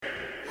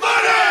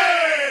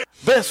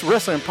best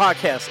wrestling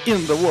podcast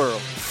in the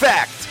world.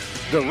 Fact,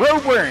 the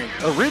road-wearing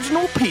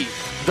original Pete,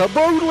 the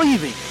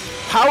believing,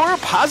 power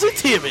of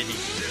positivity,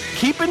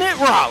 keeping it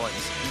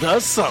Rollins,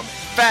 the Summit.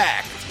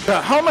 Fact, the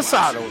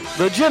homicidal,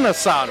 the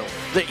genocidal,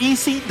 the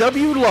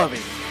ECW loving,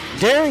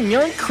 Darren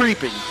Young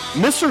creeping,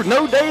 Mr.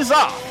 No Days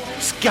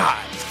Off, Scott.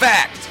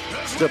 Fact,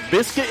 the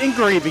biscuit and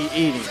gravy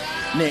eating,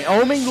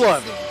 Naomi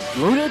loving,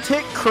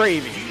 lunatic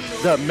craving,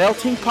 the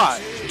melting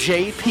pot,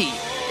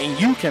 JP, and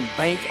you can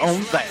bank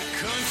on that.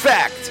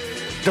 Fact,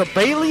 the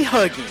Bailey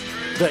hugging,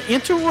 the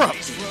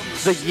interrupting,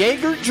 the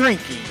Jaeger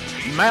drinking,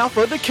 mouth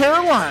of the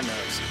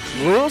Carolinas,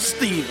 Lil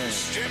Steven.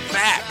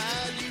 Fact.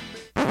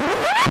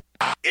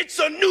 It's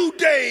a new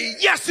day.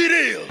 Yes, it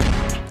is.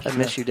 I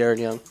miss you, Darren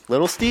Young.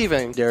 Little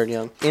Steven, Darren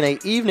Young, in a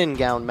evening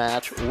gown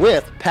match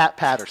with Pat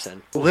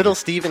Patterson. Little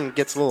Steven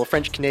gets a little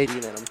French-Canadian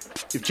in him.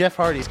 If Jeff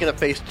Hardy's going to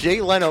face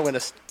Jay Leno in a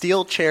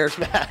steel chairs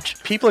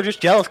match, people are just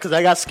jealous because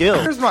I got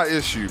skills. Here's my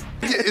issue.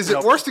 Is it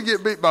worse to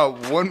get beat by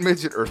one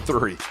midget or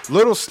three?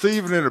 Little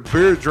Steven in a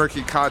beer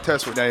drinking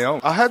contest with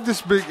Naomi. I have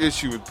this big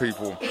issue with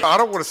people. I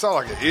don't want to sound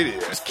like an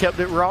idiot. Just kept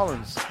it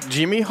Rollins.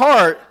 Jimmy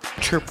Hart,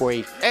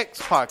 Chirpway.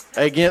 X-Pac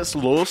against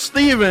Lil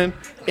Steven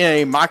in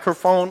a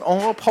microphone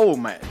on a pole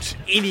match.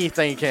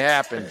 Anything can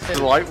happen.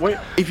 Lightweight.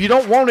 If you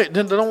don't want it,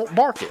 then don't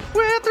bark it.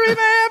 We're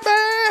three-man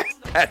band.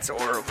 That's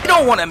horrible. I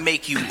don't want to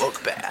make you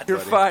look bad. You're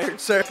fired,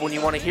 sir. When you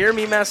want to hear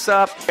me mess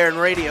up, they're in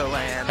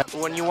Radioland.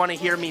 When you want to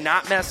hear me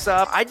not mess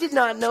up, I did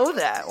not know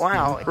that.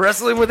 Wow.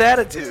 Wrestling with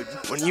attitude.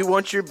 When you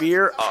want your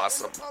beer,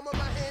 awesome.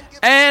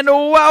 And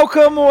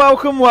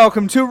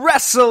welcome to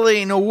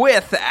Wrestling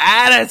with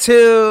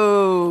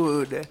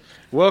Attitude.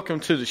 Welcome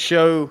to the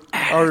show.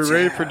 Are we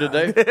ready for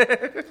today?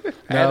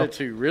 No.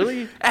 Attitude,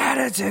 really?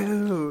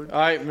 Attitude. All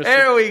right, Mr.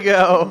 There we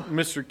go.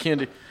 Mr.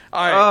 Kendi.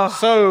 All right,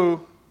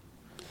 so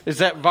is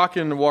that vodka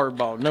in the water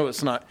bottle? No,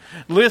 it's not.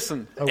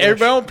 Listen,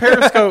 everybody on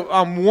Periscope,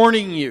 I'm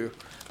warning you.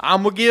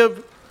 I'm going to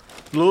give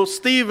little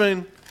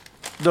Steven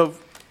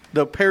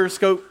the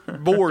Periscope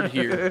board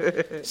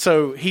here.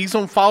 So he's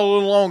going to follow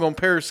along on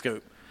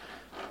Periscope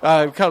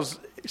because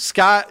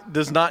Scott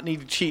does not need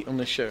to cheat on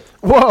this show.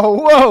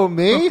 Whoa,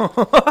 me?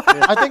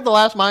 I think the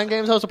last Mind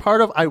Games I was a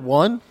part of, I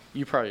won.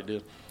 You probably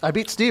did. I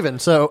beat Steven,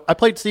 so I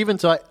played Steven,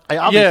 so I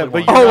obviously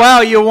won. Oh,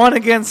 wow, you won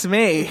against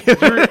me.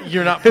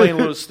 You're not playing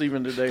Little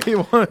Steven today. By the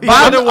way,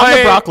 I'm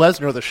the Brock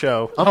Lesnar of the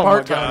show. I'm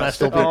part-time and I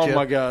still beat you. Oh,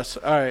 my gosh.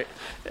 All right.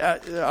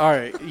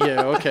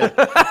 Yeah, okay.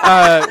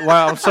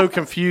 Wow, I'm so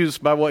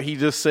confused by what he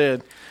just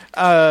said.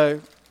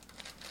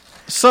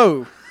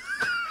 So,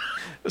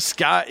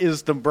 Scott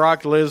is the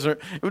Brock Lesnar.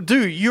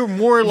 Dude, you're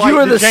more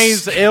like the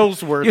James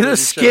Ellsworth. You're the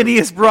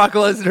skinniest Brock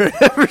Lesnar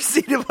I've ever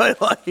seen in my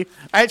life.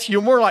 Actually,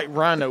 you're more like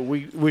Rhino.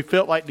 We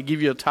felt like to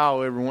give you a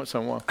towel every once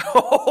in a while.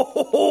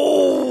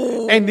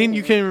 Oh. And then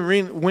you can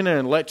win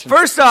an election.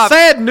 First off,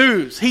 sad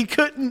news. He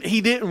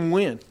didn't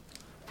win.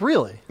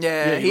 Really?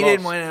 Yeah, he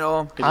didn't win at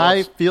all.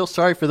 I feel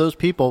sorry for those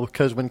people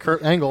because when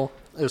Kurt Angle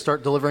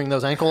start delivering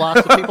those ankle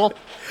locks to people.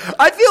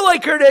 I feel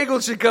like Kurt Angle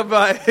should come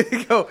by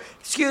and go,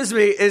 excuse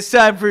me, it's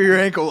time for your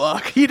ankle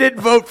lock. He didn't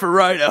vote for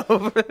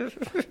Rhino.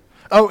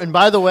 Oh, and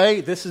by the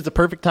way, this is the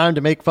perfect time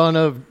to make fun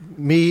of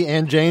me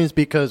and James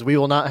because we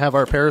will not have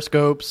our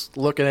periscopes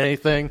look at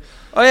anything.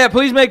 Oh, yeah,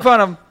 please make fun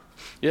of him.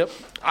 Yep.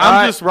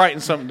 I'm just writing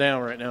something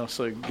down right now,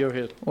 so go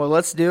ahead. Well,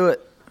 let's do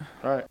it.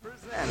 All right.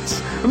 Presents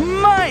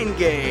Mind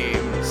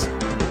Games.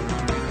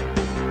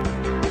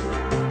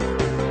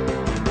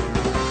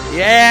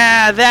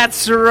 Yeah,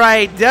 that's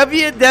right.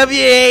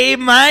 WWE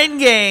Mind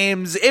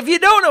Games. If you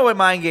don't know what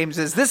Mind Games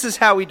is, this is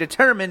how we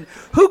determine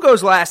who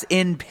goes last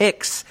in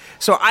picks.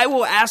 So I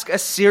will ask a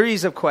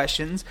series of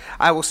questions.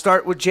 I will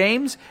start with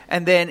James,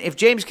 and then if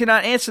James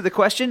cannot answer the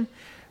question,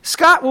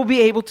 Scott will be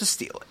able to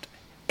steal it.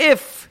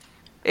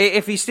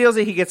 If he steals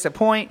it, he gets a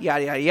point,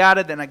 yada, yada,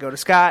 yada. Then I go to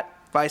Scott,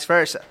 vice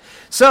versa.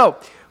 So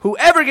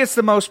whoever gets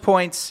the most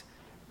points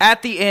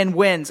at the end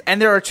wins.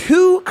 And there are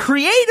two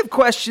creative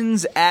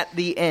questions at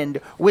the end,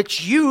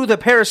 which you, the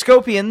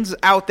Periscopians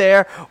out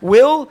there,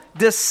 will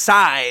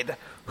decide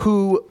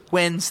who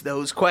wins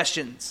those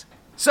questions.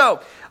 So,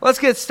 let's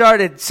get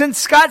started. Since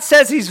Scott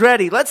says he's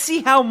ready, let's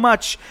see how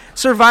much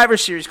Survivor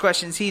Series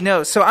questions he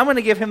knows. So, I'm going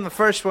to give him the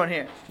first one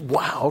here.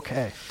 Wow,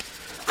 okay.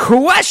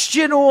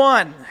 Question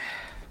 1.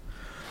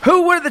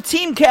 Who were the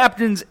team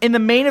captains in the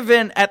main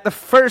event at the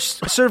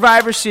first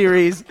Survivor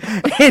Series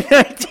in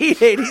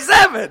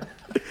 1987?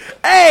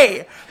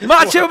 A.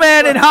 Macho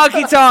Man and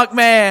Honky Tonk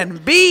Man.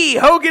 B.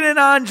 Hogan and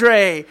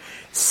Andre.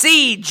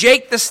 C.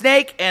 Jake the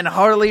Snake and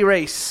Harley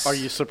Race. Are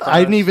you surprised? I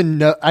didn't even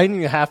know. I didn't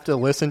even have to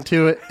listen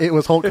to it. It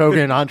was Hulk Hogan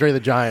and Andre the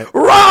Giant.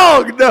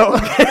 Wrong! No.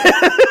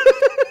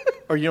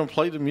 Are you going to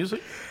play the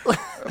music?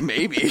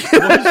 Maybe.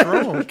 What is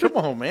wrong? Come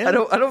on, man. I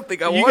don't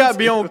think I want to. You got to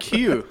be on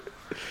cue.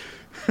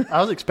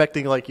 I was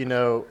expecting,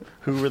 who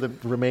were the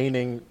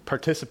remaining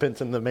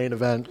participants in the main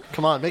event.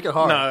 Come on, make it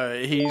hard. No,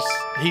 he's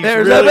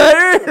There's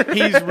really,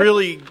 he's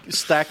really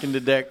stacking the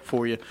deck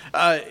for you.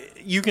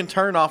 you can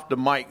turn off the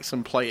mics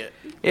and play it.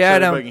 Yeah, so I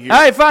know. everybody can hear All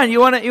it. right, fine. You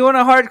want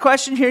a hard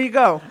question? Here you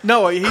go.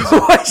 No, you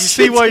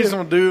see what he's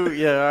going to do?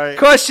 Yeah, all right.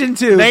 Question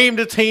 2. Name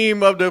the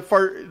team of the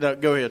first. No,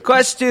 go ahead.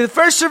 Question 2. The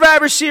first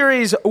Survivor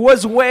Series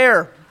was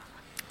where?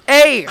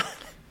 A,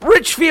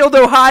 Richfield,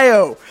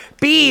 Ohio.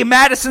 B,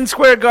 Madison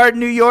Square Garden,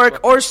 New York.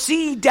 Or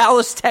C,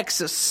 Dallas,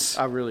 Texas.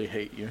 I really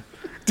hate you.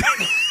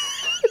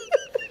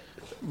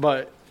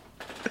 But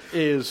it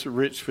is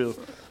Richfield.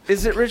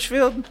 Is it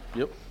Richfield?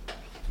 Yep.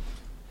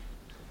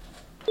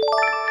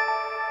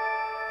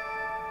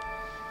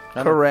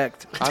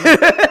 Correct.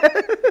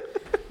 I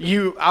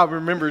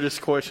remember this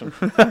question.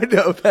 I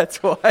know,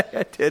 that's why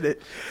I did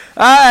it.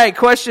 All right,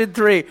 question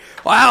 3.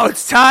 Wow,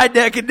 it's tied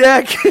neck and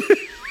neck.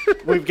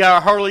 We've got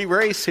a Harley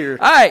race here.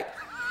 All right.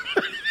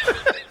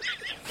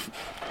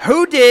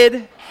 Who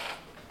did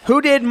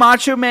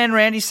Macho Man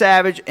Randy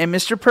Savage and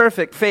Mr.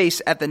 Perfect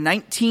face at the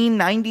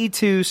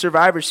 1992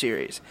 Survivor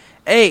Series?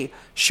 A,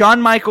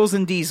 Shawn Michaels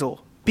and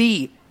Diesel.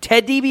 B,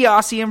 Ted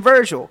DiBiase and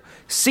Virgil.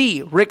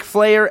 C, Ric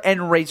Flair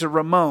and Razor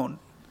Ramon.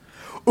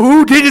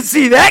 Ooh, didn't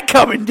see that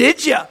coming,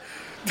 did ya?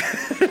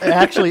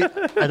 Actually,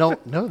 I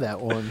don't know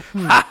that one.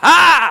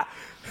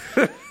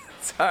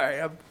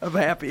 Sorry, I'm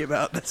happy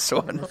about this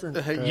one.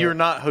 You're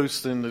not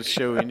hosting the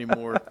show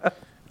anymore.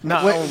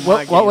 Not Wait, on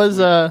what my was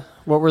game.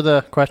 what were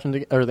the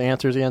questions or the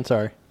answers again?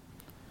 Sorry.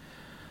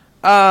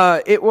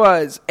 It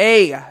was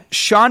A,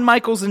 Shawn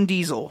Michaels and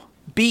Diesel.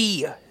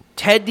 B,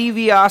 Ted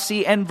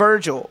DiBiase and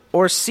Virgil.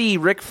 Or C,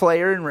 Ric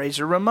Flair and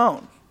Razor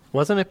Ramon.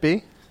 Wasn't it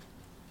B?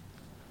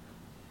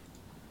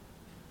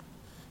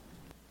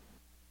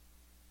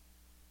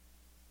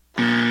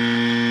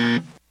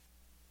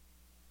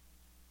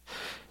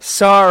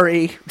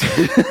 Sorry.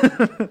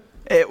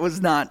 It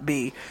was not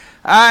B.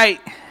 All right.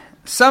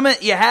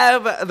 Summit, you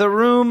have the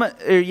room,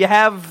 or you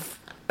have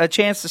a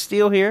chance to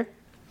steal here.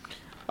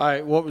 All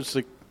right, what was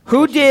the...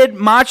 Who did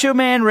Macho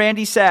Man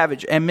Randy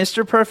Savage and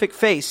Mr. Perfect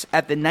face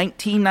at the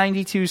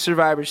 1992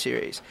 Survivor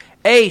Series?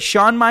 A,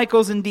 Shawn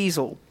Michaels and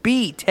Diesel.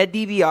 B, Ted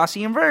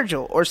DiBiase and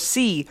Virgil. Or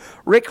C,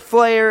 Ric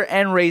Flair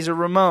and Razor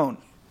Ramon.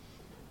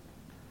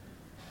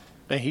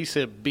 And he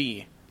said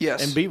B.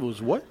 Yes. And B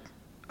was what?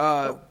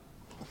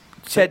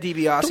 Ted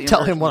DiBiase and Tell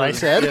Virgil. him what I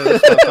said. Yeah,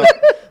 that's what I thought.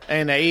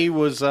 And A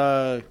was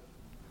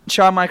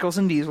Shawn Michaels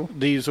and Diesel.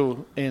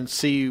 Diesel, and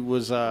C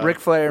was Ric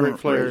Flair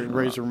and Razor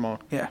Razor Ramon.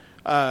 Yeah.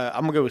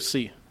 I'm going to go with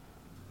C.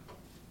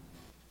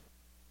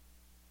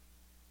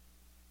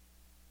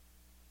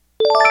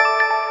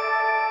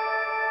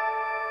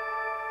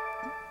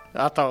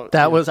 I thought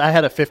That was, I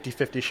had a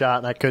 50-50 shot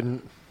and I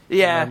couldn't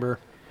remember.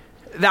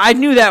 I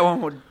knew that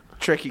one would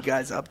trick you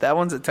guys up. That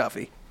one's a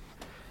toughie.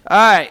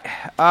 All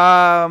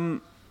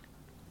right.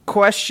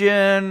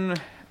 Question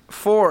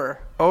 4.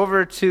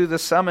 Over to the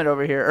Summit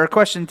over here. Or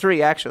question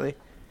 3, actually.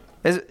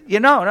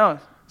 No.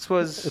 This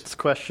was... It's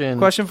question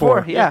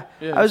 4. Yeah,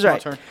 I was it's my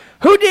right. turn.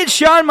 Who did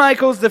Shawn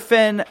Michaels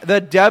defend the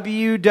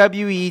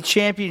WWE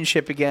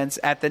Championship against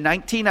at the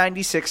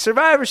 1996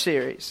 Survivor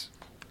Series?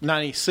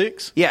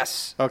 96?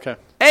 Yes. Okay.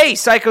 A,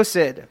 Psycho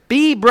Sid.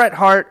 B, Bret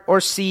Hart. Or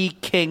C,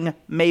 King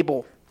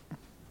Mabel.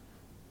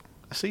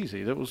 That's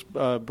easy. That was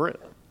Brett.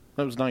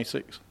 That was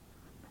 96.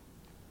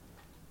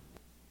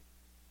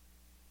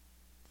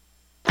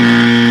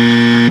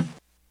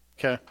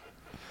 Okay.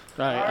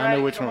 All right, I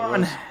know which one it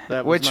was.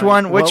 That was Which 90.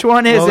 one? Which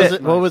one is what was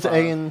it? What was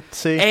A and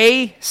C?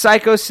 A,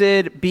 Psycho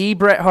Sid. B,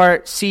 Bret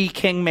Hart. C,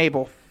 King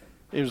Mabel.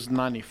 It was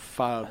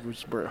 95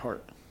 was Bret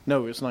Hart.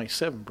 No, it was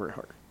 97 Bret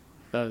Hart.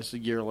 That was a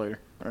year later.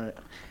 All right.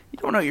 You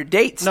don't know your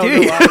dates, No,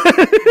 do you?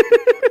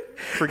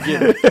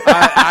 Forget it.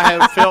 I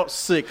have felt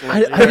sick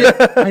lately.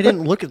 I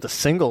didn't look at the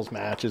singles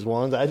matches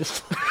ones. I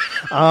just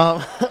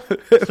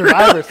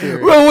Survivor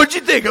Series. Well, what'd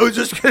you think? I was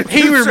just going to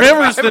He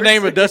remembers the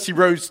name of Dusty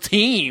Rhodes'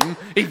 team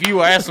if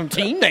you ask him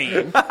team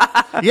name.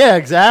 Yeah,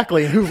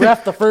 exactly. Who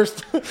ref the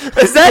first?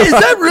 Is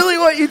that really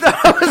what you thought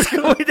I was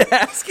going to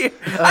ask you?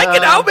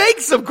 I'll make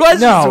some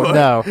questions.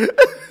 No.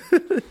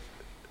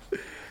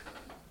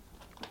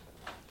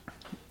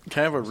 Can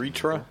I have a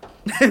retry?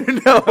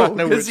 No,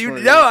 know because which one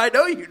it is. I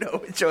know you know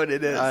which one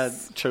it is. I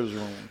chose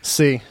wrong.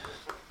 C.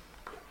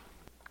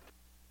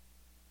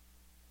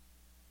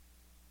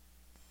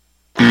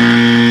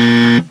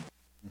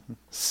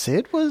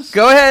 Sid was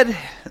Go ahead.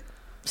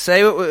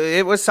 Say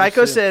it was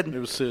Psycho Sid. It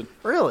was Sid.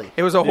 really.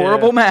 It was a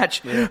horrible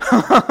match.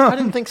 I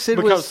didn't think Sid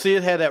Because was.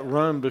 Sid had that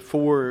run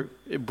before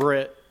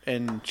Brett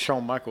and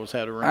Shawn Michaels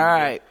had a run. All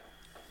right.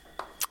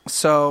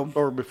 So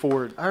Or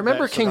before. I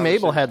remember that King Survivor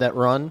Mabel Series. had that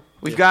run.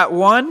 we've got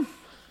one.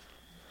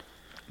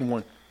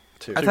 1,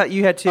 2. I thought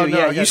you had 2. Oh, no,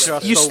 yeah, I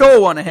got you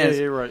stole one of his.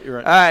 Yeah, you're right. You're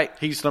right. All right.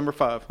 He's number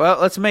 5. Well,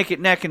 let's make it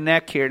neck and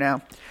neck here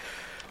now.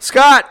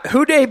 Scott,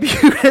 who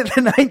debuted at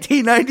the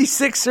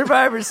 1996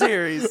 Survivor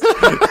Series?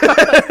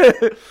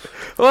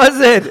 Was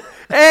it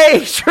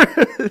A,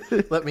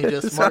 Let me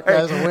just mark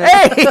sorry. that as a win.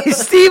 A,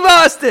 Steve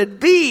Austin,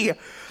 B,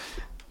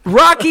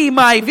 Rocky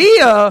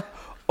Maivia,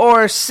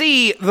 or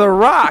C, The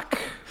Rock?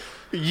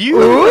 You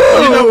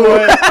know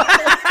what?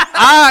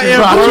 I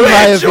am Rocky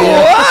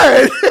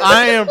Maivia.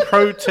 I am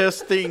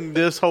protesting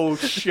this whole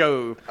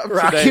show.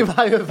 Rocky today.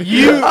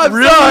 Maivia. I'm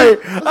sorry.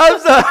 I'm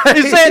sorry.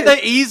 Is that the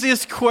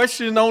easiest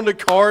question on the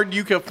card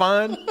you could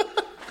find?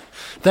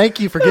 Thank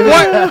you for giving me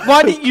that.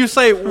 Why didn't you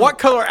say what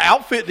color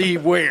outfit did he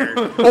wear,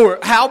 or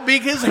how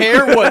big his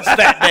hair was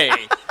that day?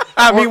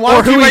 I mean, why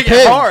Or don't you make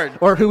it hard?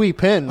 Or who he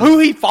pinned. Who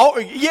he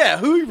fought? Yeah,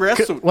 who he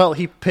wrestled? Well,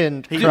 he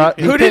pinned.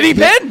 Who did he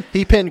pin?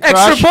 He pinned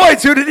Crush. Extra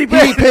points. Who did he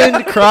He pick?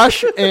 pinned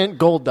Crush and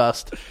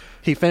Goldust.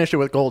 He finished it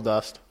with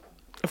Goldust.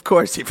 Of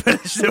course, he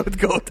finished it with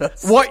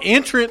Goldust. What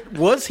entrant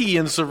was he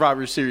in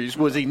Survivor Series?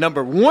 Was he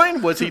number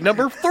 1? Was he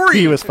number 3?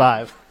 He was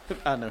 5.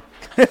 I know.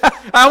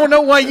 I don't know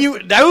why you.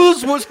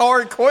 Those was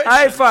hard questions.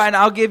 All right, fine.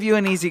 I'll give you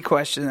an easy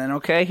question then,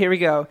 okay? Here we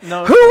go.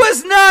 No. Who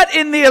was not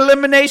in the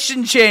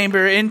Elimination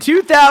Chamber in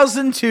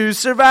 2002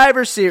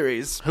 Survivor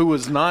Series? Who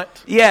was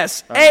not?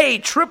 Yes. A,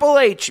 Triple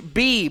H.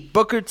 B,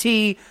 Booker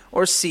T.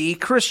 Or C,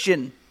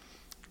 Christian.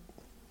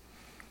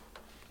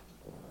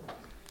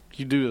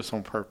 You do this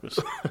on purpose.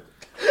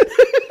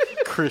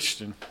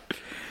 Christian.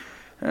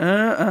 Really?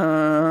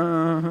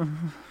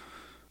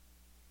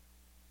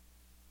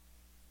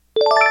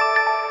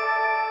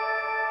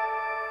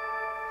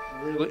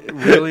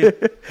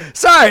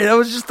 Sorry, that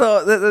was just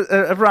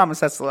I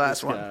promise that's the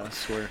last one. Yeah, I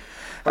swear.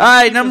 All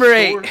right, number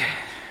 8.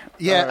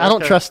 Yeah, I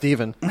don't trust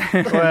Steven.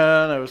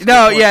 Well,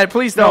 No, yeah,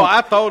 please No, don't. I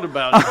thought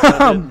about it.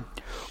 But I didn't.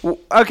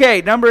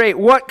 Okay, number 8.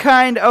 What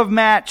kind of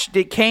match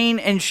did Kane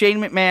and Shane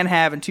McMahon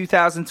have in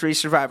 2003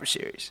 Survivor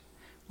Series?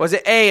 Was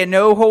it A, a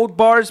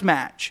no-hold-bars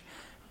match,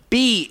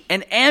 B,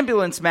 an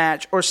ambulance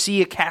match, or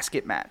C, a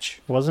casket match?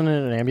 Wasn't it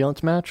an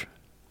ambulance match?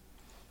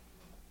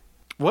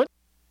 What?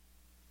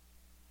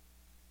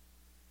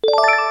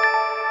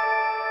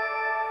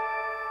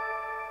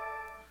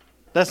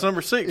 That's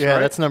number 6, Yeah, right?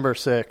 that's number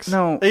 6.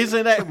 No.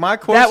 Isn't that my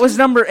question? That was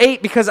number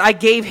 8 because I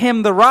gave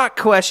him the Rock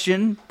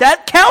question.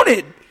 That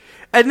counted.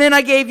 And then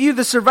I gave you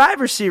the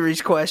Survivor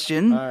Series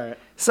question. All right.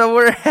 So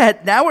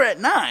now we're at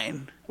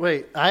 9.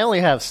 Wait, I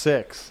only have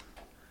 6.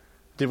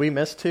 Did we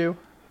miss 2?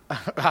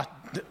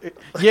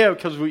 Yeah,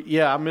 because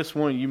I missed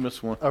one. You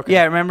missed one. Okay.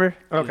 Yeah, remember?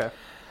 Okay.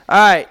 All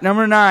right,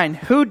 number 9.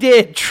 Who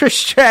did Trish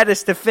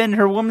Stratus defend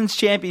her women's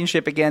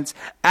championship against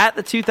at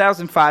the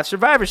 2005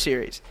 Survivor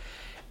Series?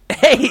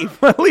 A,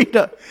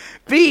 Melina.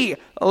 B,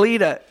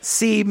 Alita.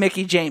 C,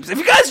 Mickey James. If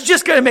you guys are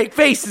just going to make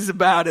faces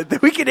about it, then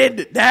we can end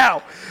it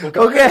now.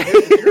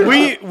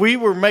 Okay? We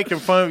were making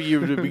fun of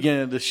you at the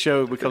beginning of the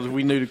show because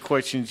we knew the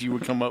questions you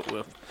would come up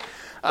with.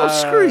 Oh,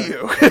 screw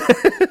you.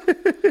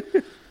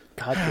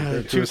 God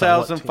forbid, who was on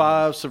what team?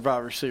 2005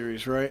 Survivor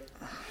Series, right?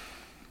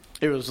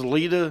 It was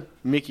Alita,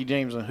 Mickey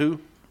James, and who?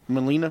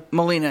 Melina?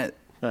 Melina.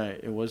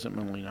 It wasn't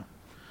Melina.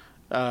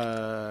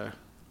 I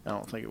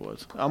don't think it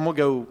was. I'm going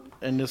to go,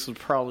 and this is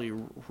probably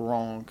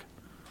wrong.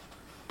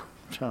 I'm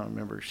trying to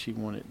remember if she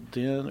won it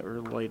then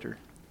or later.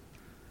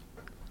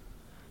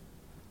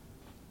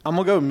 I'm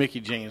going to go with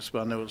Mickey James,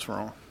 but I know it's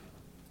wrong.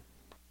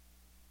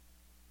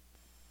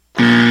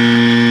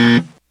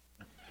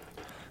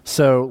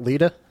 So,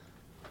 Lita?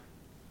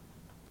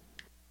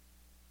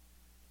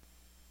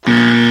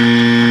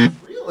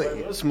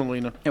 It was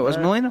Melina. It was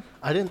Melina?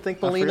 I didn't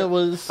think Melina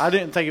was... I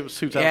didn't think it was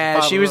 2005.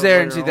 Yeah, she was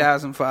there in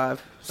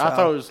 2005. So. I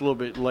thought it was a little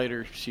bit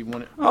later she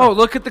won it. Oh,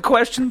 look at the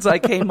questions I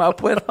came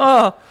up with.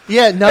 Oh.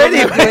 Yeah, none of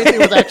Anyway. it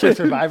was actually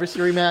Survivor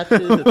Series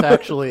matches. It's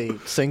actually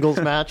singles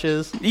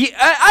matches. Yeah,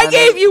 I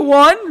gave you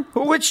one.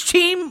 Which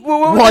team?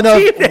 What was One the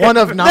team name?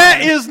 of 9.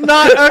 That is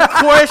not a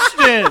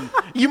question.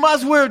 You might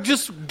as well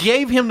just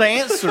gave him the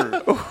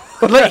answer.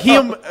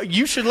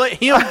 You should let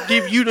him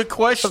give you the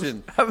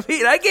question. I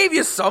mean, I gave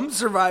you some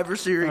Survivor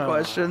Series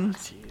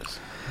questions.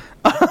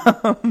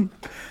 All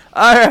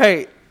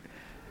right.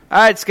 All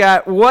right,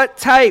 Scott. What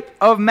type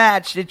of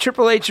match did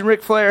Triple H and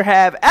Ric Flair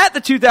have at the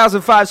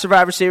 2005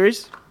 Survivor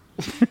Series?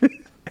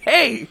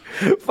 A,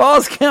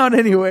 falls count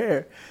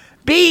anywhere.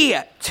 B,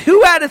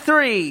 2 out of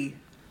 3.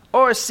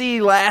 Or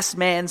C, last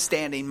man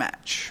standing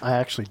match. I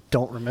actually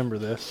don't remember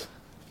this.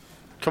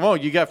 Come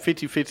on, you got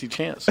 50-50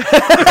 chance. Yeah,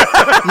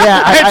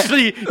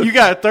 Actually, you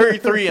got a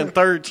 33 and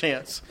third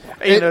chance.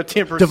 And a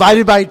 10%.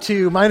 divided by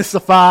 2 minus the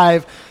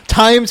 5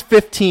 times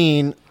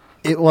 15.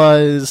 It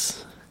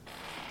was...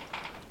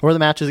 What were the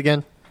matches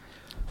again?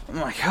 Oh,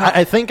 my God.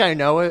 I think I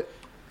know it.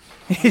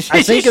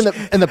 I think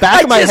in the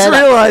back of my I just head...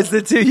 realized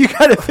it, too. You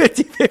got a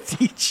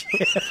 50-50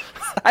 chance.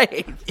 I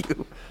hate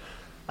you.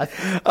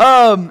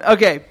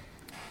 Okay.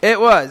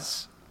 It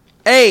was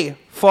A,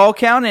 fall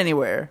count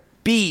anywhere.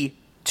 B,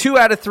 2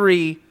 out of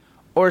 3.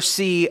 Or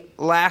C,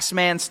 last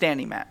man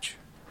standing match.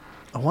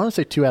 I want to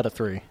say 2 out of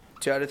 3.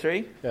 2 out of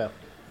 3? Yeah.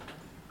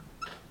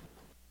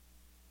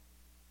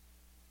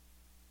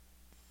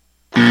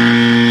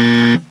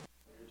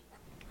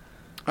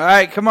 All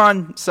right, come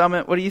on,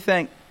 Summit. What do you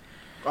think?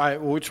 All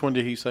right, well, which one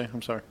did he say?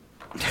 I'm sorry.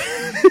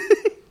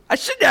 I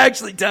shouldn't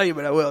actually tell you,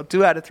 but I will.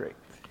 2 out of 3.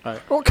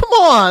 Well, come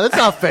on. That's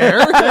not fair.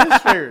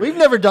 That's fair. We've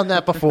never done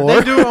that before.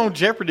 They do it on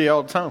Jeopardy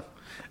all the time.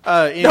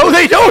 No,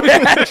 they don't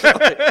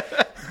actually.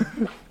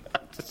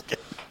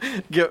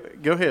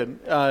 Go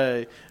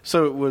ahead.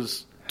 So it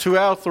was 2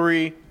 out of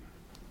 3.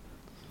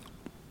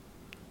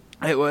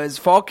 It was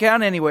Fall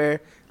Count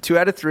Anywhere, 2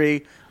 out of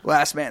 3,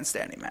 last man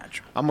standing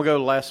match. I'm going to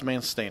go last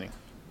man standing.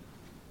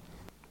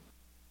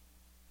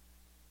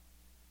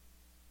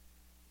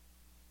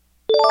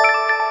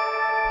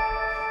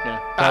 Yeah.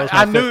 That was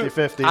I my knew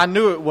 50-50. I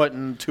knew it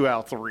wasn't 2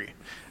 out of 3.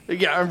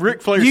 Yeah, and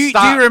Ric Flair Do you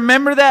stopped.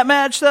 remember that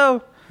match,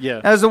 though?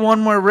 Yeah. That was the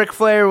one where Ric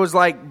Flair was,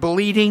 like,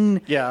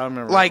 bleeding. Yeah, I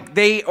remember. Like,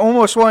 they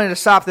almost wanted to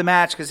stop the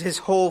match because his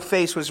whole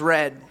face was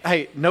red.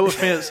 Hey, no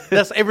offense.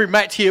 That's every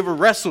match he ever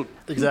wrestled.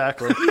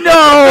 Exactly.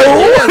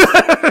 No!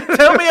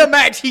 Tell me a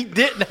match he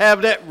didn't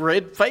have that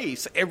red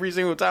face every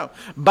single time.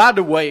 By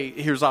the way,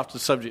 here's off the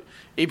subject.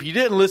 If you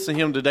didn't listen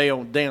to him today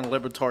on Dan Le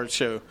Batard's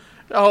show,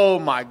 oh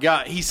my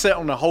God, he sat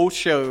on the whole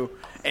show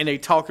and they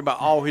talked about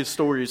all his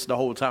stories the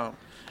whole time.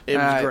 It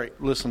was right.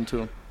 great. Listen to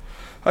him.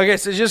 Okay,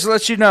 so just to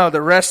let you know,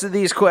 the rest of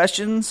these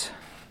questions,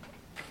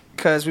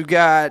 because we've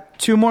got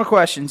 2 more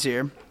questions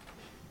here.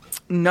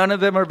 None of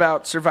them are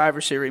about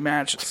Survivor Series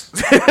matches.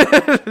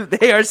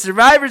 They are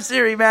Survivor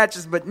Series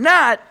matches, but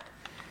not,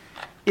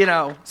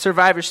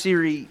 Survivor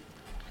Series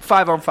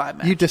 5-on-5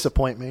 matches. You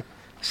disappoint me.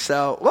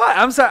 So, well,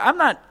 I'm sorry. I'm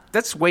not.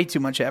 That's way too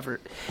much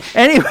effort.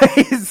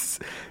 Anyways,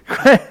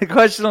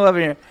 question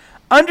 11 here.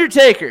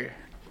 Undertaker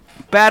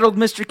battled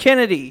Mr.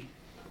 Kennedy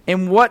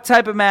in what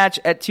type of match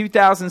at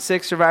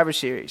 2006 Survivor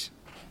Series?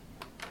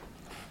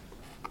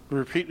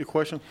 Repeat the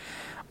question.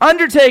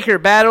 Undertaker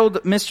battled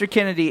Mr.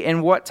 Kennedy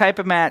in what type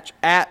of match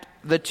at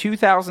the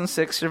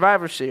 2006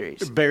 Survivor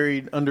Series?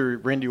 Buried under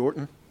Randy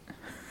Orton.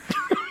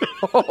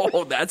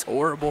 Oh, that's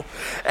horrible.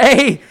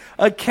 A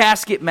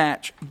casket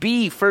match.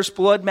 B, first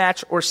blood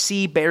match. Or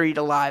C, buried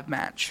alive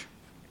match.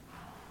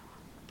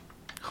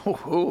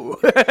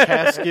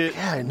 Casket,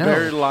 Yeah, I know.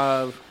 Buried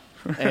Alive,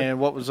 and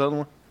what was the other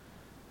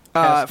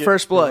one?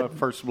 First blood.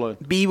 First Blood.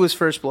 B was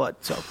first blood.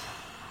 So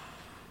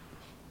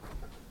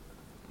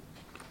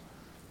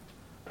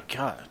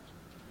God.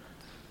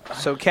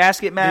 So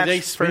casket match. Did they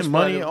first spend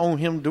money blood. on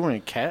him doing a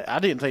cat? I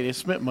didn't think they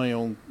spent money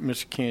on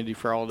Mr. Kennedy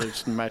for all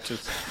those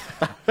matches.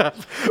 Wait, hold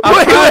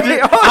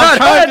on,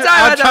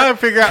 I'm trying to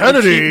figure out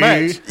a cheap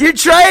match. You're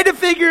trying to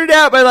figure it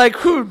out by like,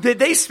 who did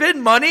they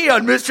spend money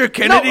on Mr.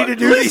 Kennedy to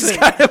do these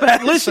kind of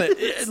matches? Listen,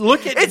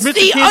 look at It's Mr.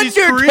 the Kennedy's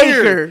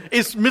Undertaker. career.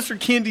 It's Mr.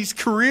 Kennedy's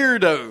career,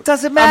 though.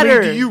 Doesn't I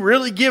matter. mean, do you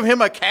really give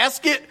him a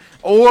casket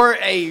or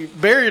a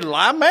buried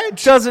alive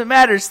match? Doesn't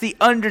matter. It's the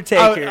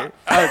Undertaker.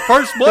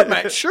 First blood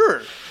match,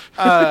 sure.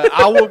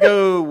 I will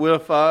go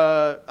with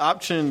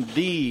option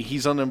D.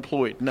 He's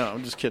unemployed. No,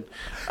 I'm just kidding.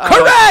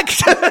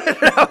 Correct.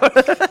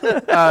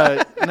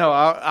 No,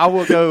 I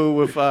will go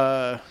with.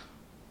 And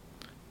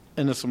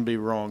this will be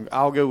wrong.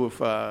 I'll go with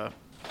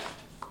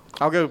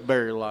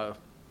buried alive.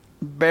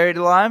 Buried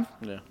alive.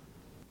 Yeah.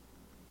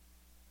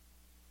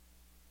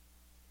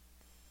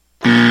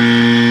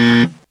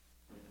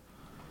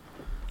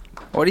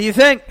 What do you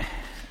think?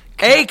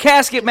 A,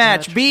 casket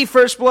match. B,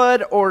 first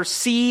blood. Or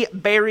C,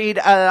 buried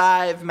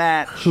alive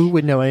match. Who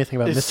would know anything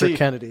about It's Mr. C.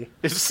 Kennedy?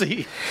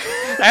 See,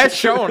 that's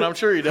Sean. I'm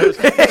sure he does.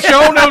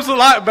 Sean knows a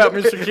lot about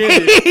Mr.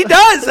 Kennedy. He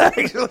does,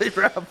 actually,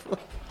 probably.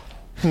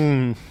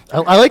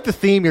 I like the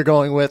theme you're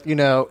going with.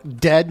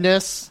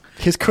 Deadness,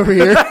 his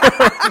career,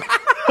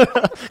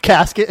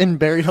 casket, and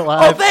buried Oh,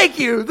 alive. thank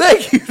you.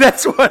 Thank you.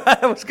 That's what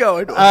I was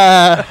going with.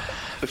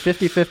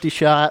 50-50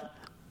 shot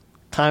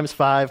times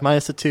 5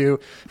 minus a 2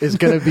 is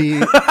going to be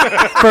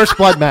first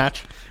blood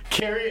match.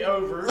 Carry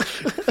over.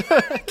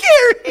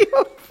 Carry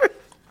over.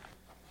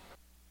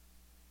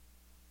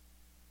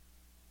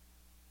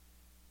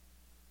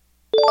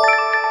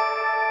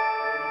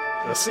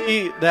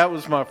 See, that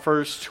was my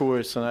first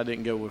choice, and I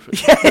didn't go with it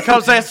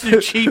because that's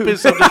the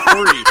cheapest of the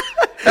three.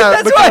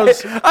 That's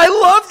Because why I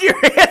loved your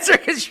answer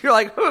because you're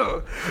like,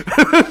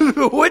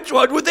 which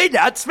one would they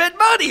not spend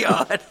money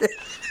on?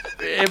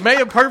 it made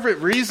a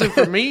perfect reason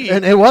for me.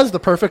 And it was the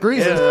perfect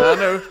reason. Yeah, I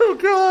know. Oh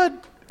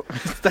God!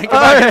 Think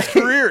about his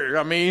career.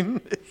 I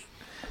mean,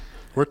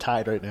 We're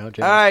tied right now,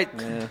 James. All right.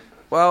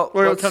 Well,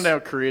 it'll let's- come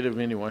down creative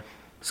anyway.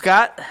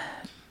 Scott,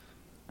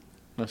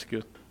 That's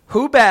good.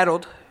 who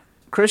battled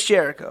Chris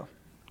Jericho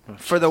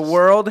for the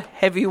World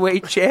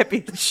Heavyweight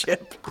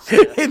Championship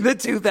in the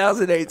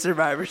 2008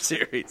 Survivor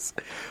Series?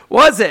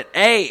 Was it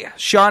A,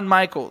 Shawn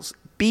Michaels,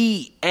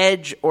 B,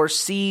 Edge, or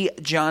C,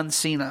 John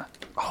Cena?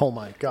 Oh,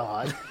 my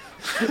God.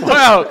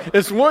 Wow,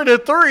 it's 1 to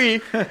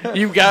 3.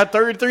 You've got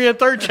 33 and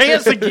third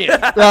chance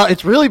again. Well,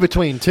 it's really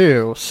between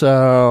 2,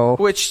 so...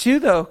 Which two,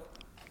 though?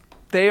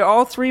 They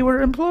all 3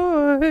 were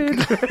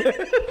employed.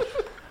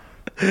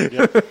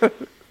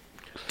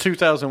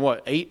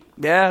 2008?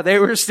 Yeah, they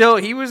were still.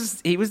 He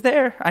was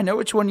there. I know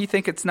which one you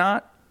think it's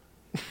not.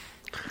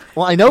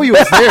 Well, I know he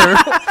was there.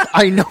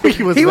 I know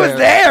he was He there. was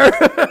there.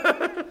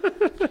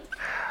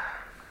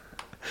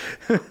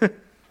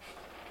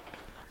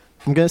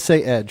 I'm going to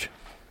say Edge.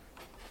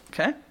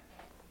 Okay.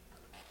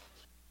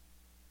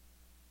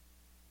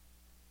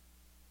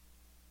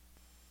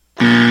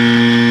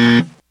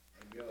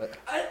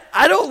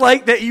 I don't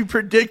like that you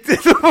predicted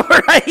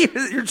before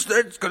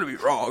it's going to be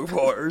wrong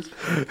for us.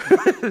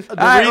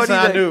 The reason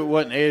I knew it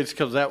wasn't Edge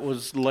because that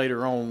was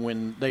later on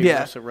when they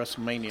lost at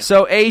WrestleMania.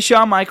 So A,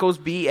 Shawn Michaels,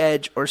 B,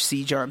 Edge, or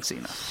C, John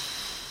Cena.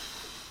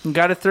 You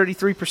got a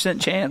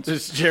 33% chance.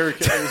 It's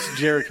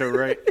Jericho,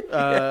 right?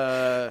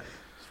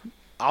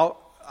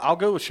 I'll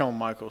go with Shawn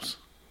Michaels.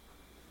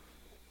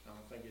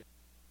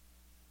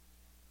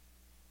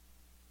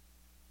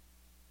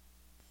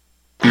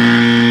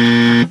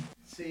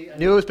 I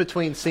knew it was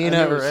between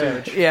Cena or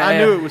Edge. Yeah, I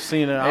knew it was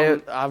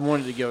Cena. I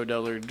wanted to go the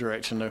other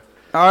direction, though.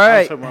 All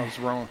right. I was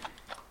wrong.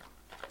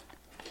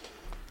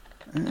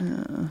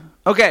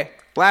 Okay,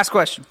 last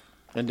question.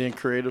 And then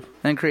creative.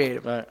 Then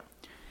creative. All right.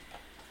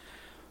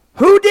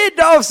 Who did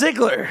Dolph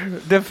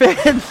Ziggler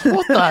defend?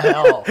 What the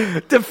hell?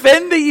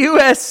 Defend the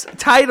U.S.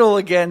 title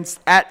against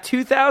at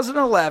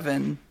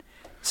 2011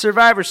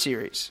 Survivor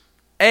Series?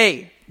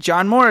 A,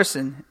 John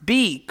Morrison.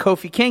 B,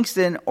 Kofi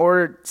Kingston.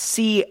 Or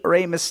C,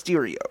 Rey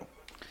Mysterio?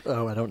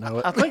 Oh, I don't know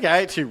it. I think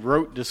I actually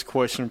wrote this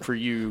question for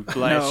you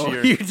last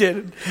year. You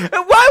didn't.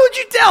 Why would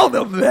you tell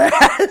them that?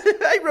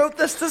 I wrote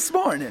this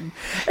morning.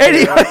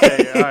 Anyway.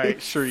 Okay, all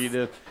right, sure you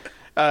did.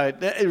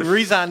 The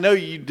reason I know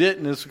you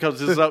didn't is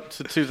because it's up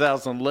to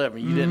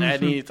 2011. You didn't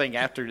add anything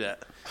after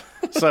that.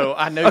 So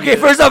I know. Okay,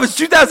 first off, it's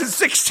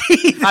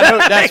 2016. I know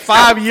that's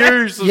 5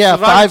 years. Of yeah,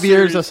 Survivor 5 years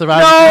Series of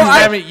Survivor No, Series. you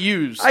haven't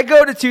used. I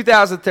go to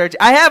 2013.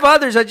 I have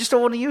others. I just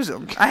don't want to use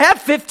them. I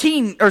have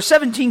 15 or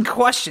 17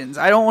 questions.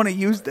 I don't want to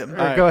use them. All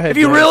right, go ahead. If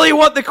you Joe. really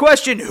want the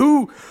question,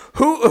 who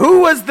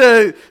was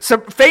the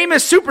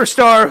famous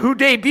superstar who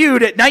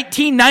debuted at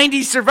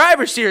 1990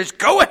 Survivor Series?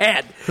 Go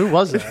ahead. Who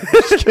was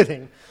that? Just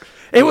kidding.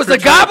 It was the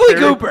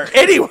Gobbledygooper.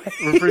 Anyway.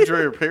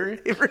 Refrigerator Perry?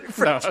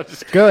 No, I'm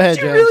just, Go ahead,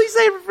 Did you Joe. really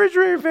say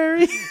Refrigerator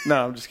Perry?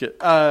 no, I'm just kidding.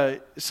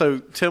 So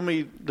tell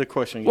me the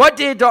question again. What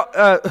did Dolph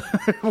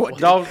Who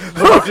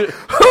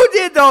who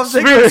did Dolph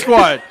Spirit Ziggler?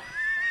 Squad.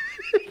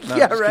 No,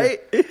 Yeah, just right.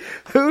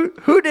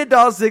 Who did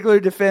Dolph Ziggler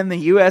defend the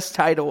U.S.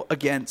 title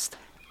against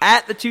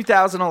at the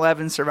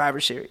 2011 Survivor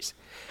Series?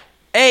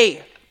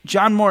 A,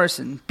 John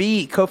Morrison.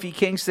 B, Kofi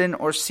Kingston.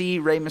 Or C,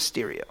 Rey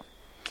Mysterio?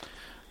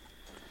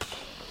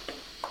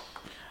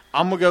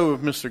 I'm going to go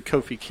with Mr.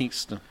 Kofi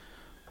Kingston.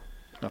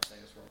 No.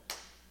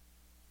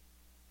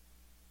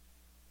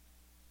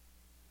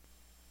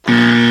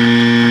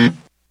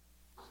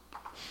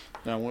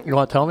 No, You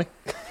want to tell me?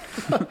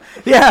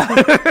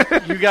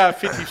 Yeah. you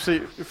got a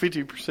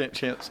 50%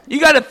 chance. You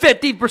got a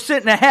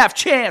 50.5%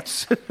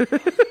 chance.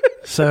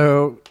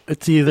 So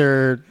it's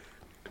either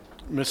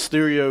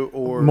Mysterio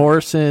or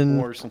Morrison.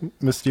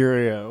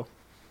 Mysterio.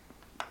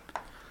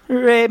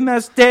 Rey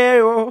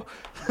Mysterio.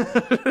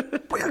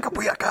 Booyaka,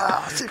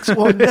 booyaka,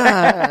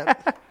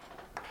 619.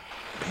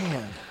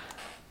 Man.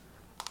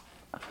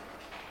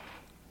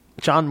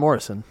 John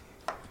Morrison.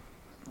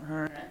 All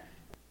right.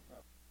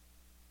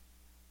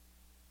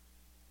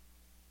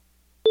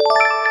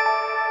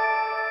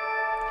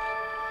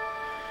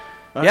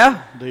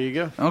 Yeah. There you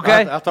go.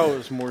 Okay. I thought it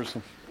was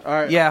Morrison. All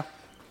right. Yeah.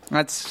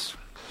 That's.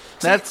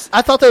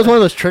 I thought that was one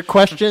of those trick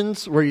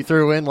questions where you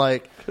threw in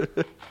like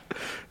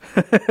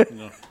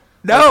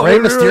No. Rey it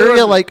really Mysterio.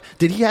 wasn't. Like,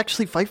 did he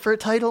actually fight for a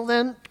title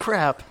then?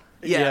 Crap.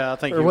 Yeah, I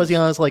think Or was he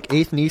on his like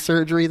 8th knee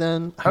surgery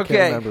then? I can't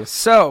Okay. remember.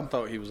 So. I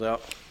thought he was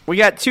out. We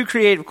got 2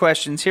 creative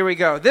questions. Here we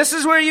go. This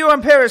is where you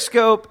on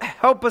Periscope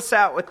help us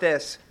out with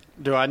this.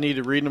 Do I need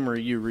to read them or are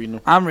you reading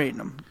them? I'm reading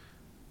them.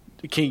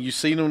 Can you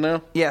see them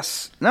now?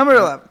 Yes. Number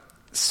 11.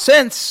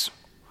 Since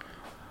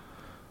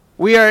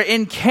we are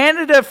in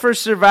Canada for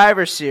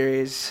Survivor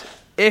Series,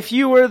 if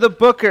you were the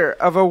booker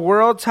of a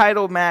world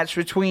title match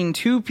between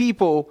 2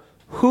 people,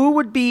 who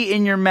would be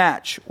in your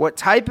match? What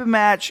type of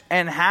match?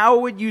 And how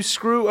would you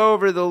screw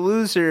over the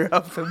loser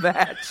of the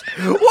match?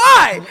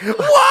 Why?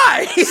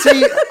 Why?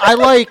 See, I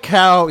like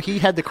how he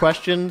had the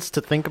questions to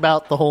think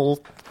about the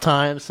whole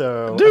time,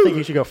 so I think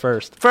you should go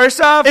first. First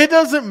off, It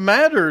doesn't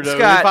matter, though,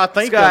 Scott, if I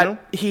think Scott, of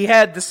them. he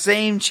had the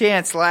same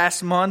chance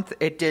last month.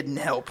 It didn't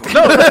help him.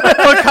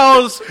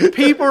 Because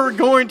people are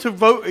going to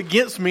vote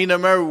against me no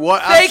matter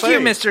what I Thank say. you,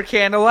 Mr.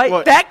 Candlelight.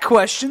 What? That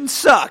question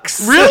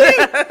sucks. Really?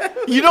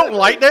 You don't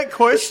like that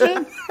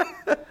question?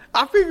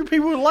 I figured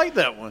people would like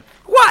that one.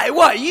 Why?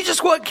 What? You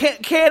just want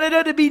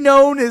Canada to be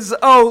known as,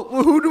 oh,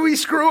 who do we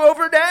screw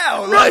over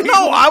now? Like,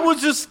 No, I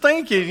was just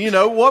thinking,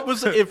 what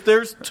was if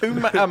there's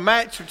a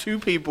match of 2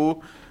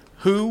 people,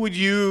 who would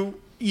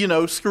you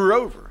screw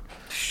over?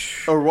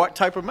 Or what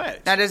type of match?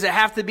 Now, does it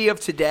have to be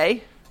of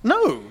today?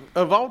 No,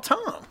 of all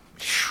time.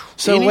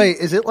 So wait,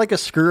 is it like a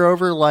screw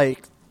over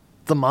like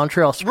the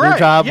Montreal screw Right,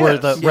 job where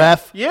yes. the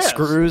ref Yes.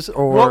 screws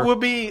or What would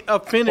be a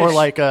finish? or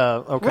like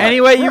a okay.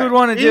 Any way you would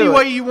want to do Any it.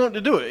 way you want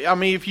to do it. I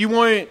mean, if you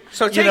want,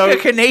 So take a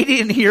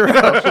Canadian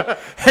hero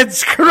and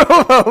screw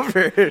him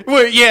over.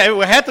 well, yeah, it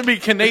would have to be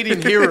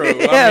Canadian hero.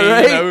 Yeah,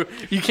 I mean,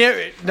 right? you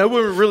can't. No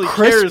one really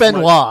Chris cares much.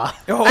 Benoit.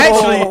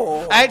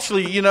 Oh.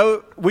 Actually,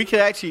 we could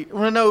actually.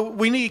 Well, no,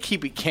 we need to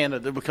keep it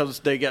Canada because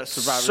they got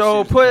Survivor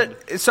So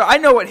Series. So I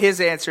know what his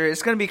answer is.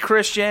 It's going to be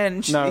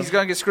Christian. No. He's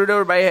going to get screwed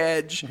over by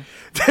Edge.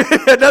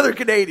 Another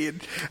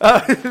Canadian.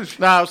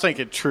 No, I was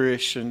thinking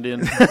Trish and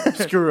then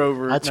screw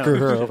over. I'd screw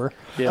her over.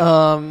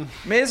 Yeah.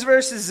 Miz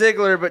versus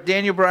Ziggler, but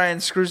Daniel Bryan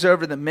screws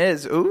over the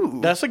Miz. Ooh.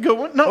 That's a good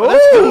one. No, Ooh,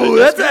 that's good.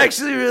 that's good.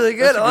 actually really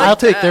good. I like I'll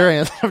take that. their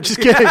answer. I'm just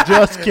kidding.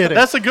 Just kidding.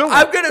 That's a good one.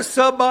 I'm going to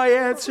sub my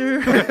answer.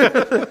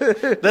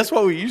 That's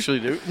what we usually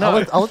do.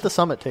 I'll No, let the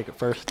Summit take it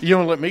first. you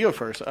don't let me go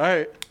first. All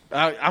right.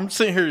 I'm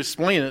sitting here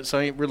explaining it, so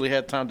I ain't really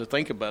had time to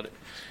think about it.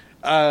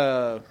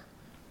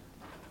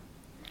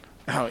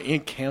 In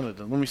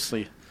Canada. Let me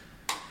see.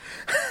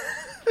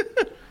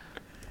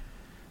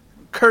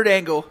 Kurt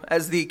Angle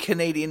as the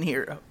Canadian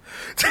hero.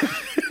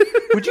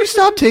 Would you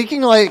stop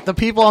taking like the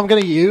people I'm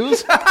going to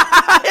use?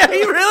 Are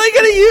you really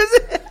going to use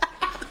it?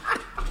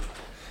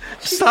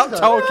 Stop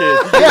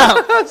talking. Yeah.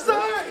 I'm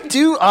sorry.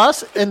 Do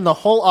us and the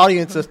whole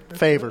audience a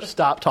favor.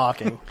 Stop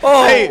talking.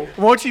 Oh, Hey,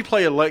 why don't you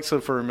play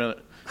Alexa for a minute?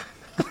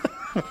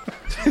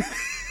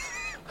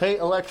 Hey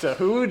Alexa,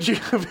 who would you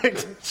pick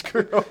to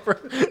screw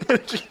over?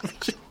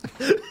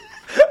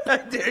 I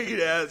dare you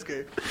to ask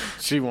her.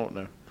 She won't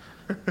know.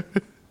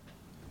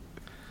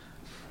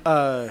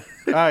 All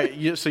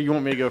right, so you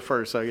want me to go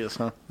first, I guess,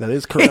 huh? That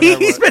is correct.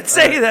 He's been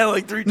saying that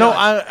like 3 times. No,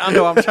 I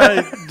know. I'm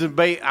trying to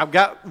debate. I've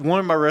got one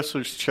of my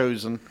wrestlers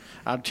chosen.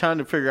 I'm trying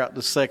to figure out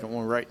the second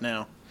one right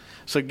now.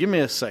 So give me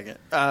a second.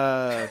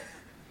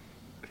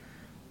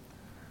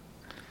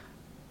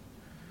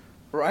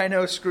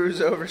 Rhino screws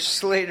over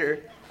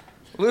Slater,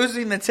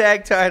 losing the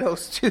tag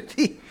titles to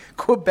the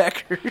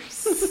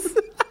Quebecers.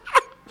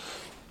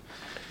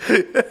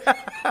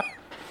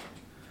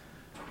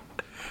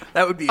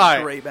 That would be a All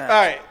right, great match. all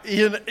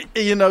right.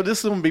 You know, this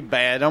is going to be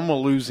bad. I'm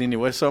going to lose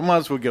anyway, so I might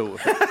as well go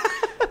with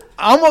it.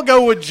 I'm going to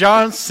go with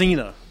John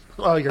Cena,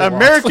 Oh, you're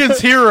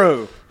American's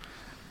hero,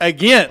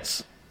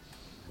 against,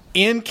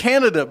 in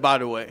Canada, by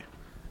the way,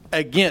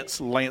 against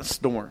Lance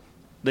Storm,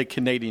 the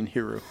Canadian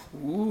hero.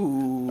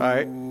 Ooh. All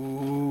right.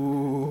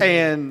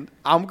 And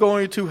I'm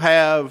going to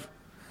have,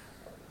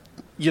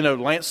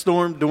 Lance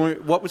Storm doing,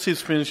 what was his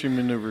finishing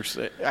maneuver?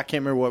 I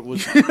can't remember what it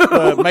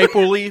was.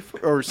 Maple Leaf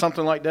or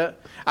something like that.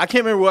 I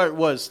can't remember what it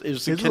was. It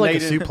was a It's like a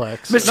Canadian. suplex.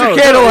 Mr. No,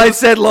 Candlelight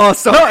said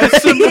lost. No,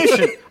 it's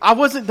submission. I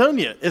wasn't done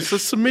yet. It's a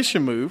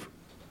submission move.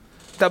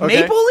 The Okay.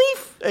 Maple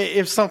Leaf?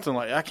 It's something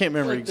like I can't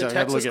remember Like the exactly. I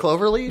had to Texas look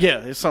clover leaf? Yeah,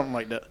 it's something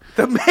like that.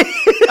 The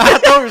I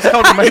thought it was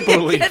called the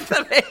Maple Leaf.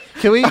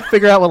 Can we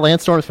figure out what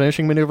Lance Storm's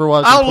finishing maneuver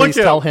was? I'll and look please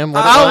it tell up. him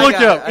what I'll it was?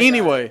 look it I up. got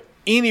it.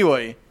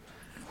 Anyway,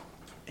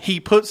 he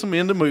puts him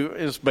in the move.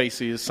 It's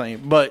basically the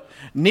same. But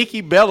Nikki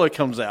Bella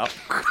comes out,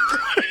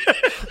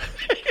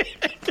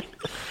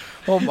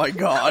 Oh, my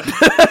God.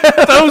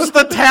 throws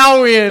the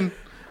towel in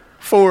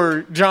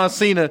for John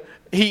Cena.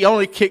 He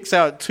only kicks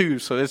out 2,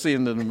 so that's the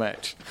end of the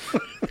match.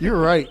 You're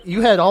right.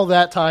 You had all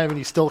that time and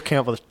you still came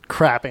up with a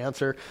crap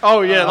answer.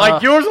 Oh, yeah.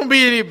 Like yours will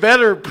be any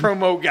better,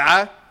 promo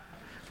guy.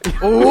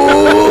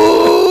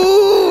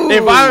 Ooh.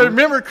 If I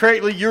remember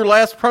correctly, your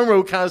last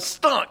promo kind of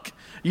stunk.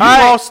 You All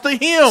right. lost to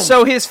him.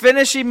 So his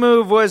finishing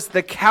move was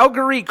the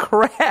Calgary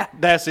Crab.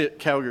 That's it,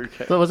 Calgary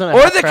Cat. So it wasn't a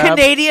Or half the crab?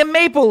 Canadian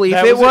Maple Leaf.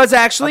 That It was it. was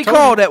actually I told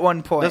called you. at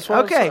one point. That's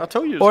what okay. I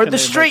told you it was Or the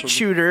Canadian straight Maple Leaf.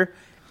 shooter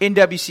in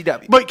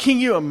WCW. But can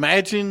you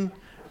imagine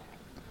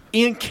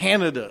in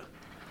Canada,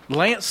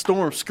 Lance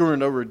Storm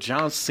screwing over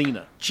John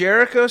Cena?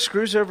 Jericho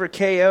screws over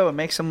KO and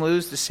makes him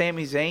lose to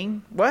Sami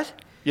Zayn. What?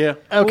 Yeah.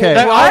 Okay.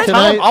 That, Can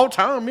I- all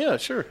time, yeah,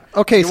 sure.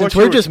 Okay, What's since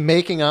we're yours? just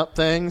making up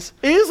things,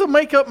 It is a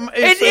makeup.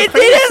 It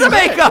is a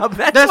makeup.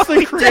 That's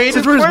the creative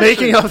since we're just question.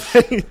 making up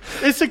things,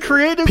 It's a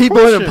creative people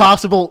question. in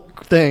impossible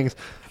things,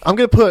 I'm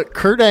going to put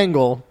Kurt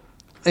Angle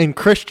and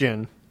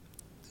Christian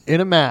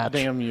in a match.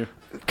 Damn you.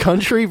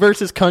 Country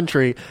versus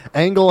country.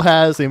 Angle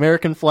has the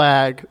American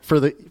flag for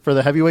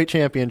the heavyweight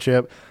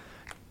championship.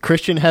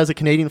 Christian has a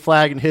Canadian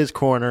flag in his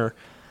corner.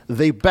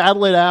 They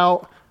battle it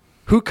out.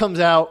 Who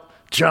comes out?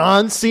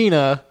 John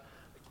Cena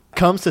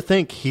comes to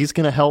think he's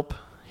going to help.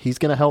 He's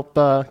going to help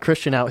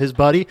Christian out, his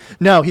buddy.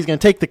 No, he's going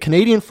to take the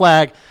Canadian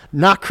flag,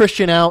 knock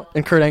Christian out,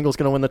 and Kurt Angle's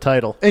going to win the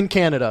title in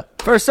Canada.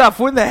 First off,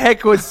 when the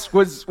heck was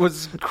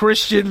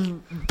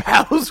Christian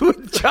pals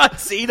with John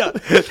Cena?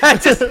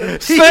 That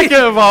just,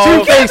 Second of all,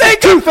 Two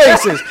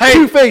faces, Hey,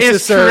 two faces,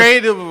 it's sir.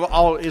 creative.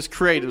 It's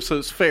creative, so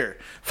it's fair.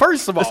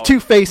 First of all, It's two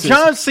faces.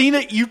 John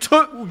Cena, you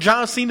took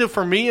John Cena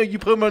from me, and you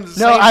put him on the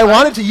same. No, I side?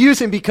 wanted to use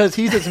him because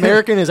he's as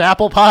American as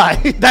apple pie.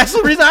 That's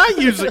the reason I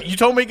use it. You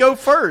told me to go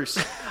first.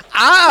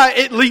 I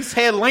at least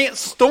had Lance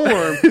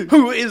Storm,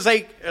 who is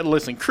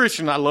listen,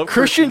 Christian. I love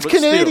Christian's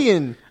Christian, but still.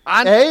 Canadian.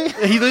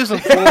 Eh? He lives in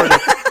Florida.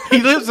 He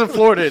lives in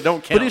Florida. It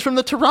don't count. But he's from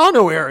the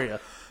Toronto area.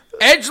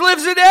 Edge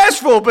lives in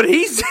Asheville, but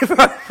he's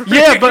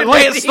yeah, but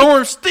Lance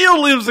Storm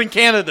still lives in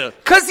Canada.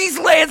 because he's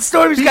Lance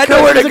Storm. He's got Because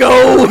nowhere to he's a-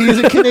 go. He's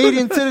a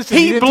Canadian citizen.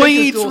 He didn't take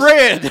bleeds this dual-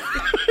 red.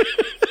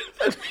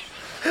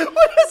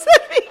 What does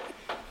that mean?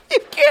 You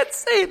can't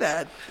say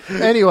that.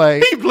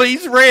 Anyway, He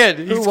bleeds red.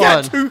 He's who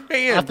got won? 2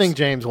 hands. I think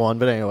James won,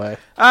 but anyway.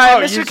 All right, Oh,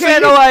 you Mr. see?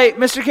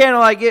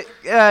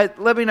 Candlelight,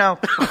 let me know.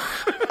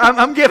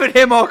 I'm giving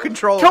him all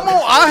control. Come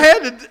on, I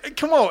had to.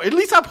 Come on, at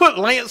least I put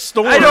Lance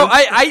Storm. I know.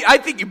 I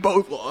think you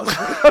both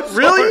lost.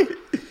 Really?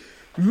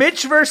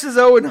 Mitch versus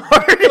Owen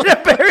Hart in a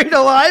buried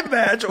alive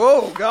match.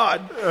 Oh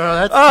God.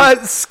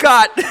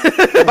 Scott.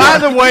 By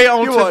the way,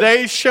 on You won.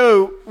 today's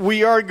show,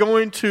 we're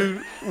going to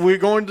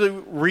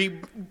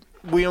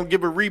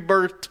give a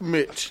rebirth to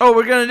Mitch. Oh,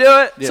 we're gonna do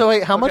it. So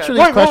wait, how much Okay.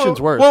 are these questions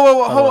worth?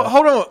 Whoa,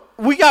 hold on.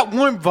 We got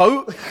one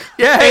vote.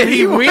 Yeah, and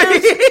he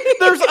wins.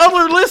 There's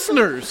other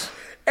listeners.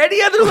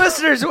 Any other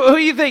listeners? Who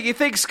you think? You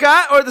think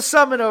Scott or the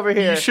summon over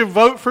here? You should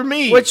vote for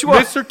me. Which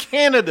one? Mr.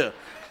 Canada.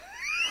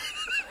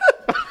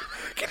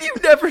 Can you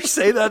never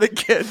say that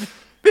again?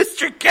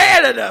 Mr.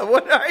 Canada,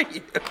 what are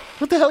you?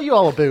 What the hell are you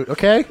all about,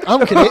 okay?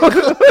 I'm Canadian.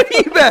 What are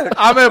you about?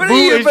 I'm a What are boo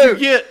you as you about?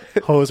 get.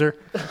 Hoser.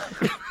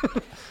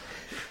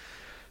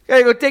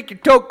 Gotta go take your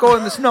Toco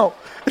in the snow.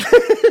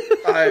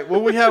 All right,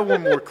 well, we have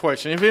one more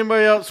question. If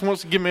anybody else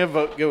wants to give me a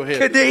vote, go ahead.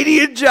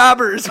 Canadian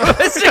jobbers.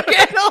 Mr.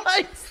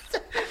 Canada.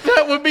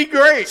 That would be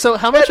great. So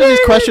how much are these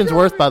questions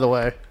worth, by the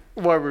way?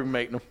 Why are we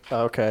making them?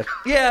 Oh, okay.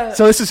 Yeah.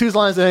 So this is whose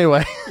lines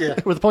anyway? Yeah.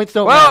 Where the points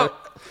don't Well, matter.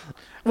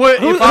 Well,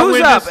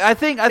 who's up? I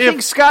think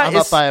Scott I'm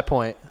is up by a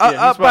point.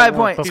 up by a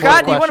point. Before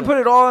Scott, the do you want to question. put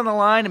it all on the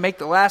line and make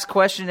the last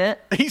question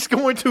it? He's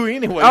going to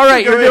anyway. All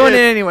right, Go you're doing it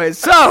ahead. anyways.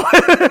 So,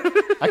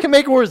 I can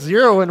make it worth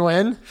 0 and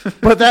win,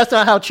 but that's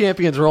not how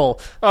champions roll.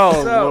 Oh,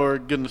 So-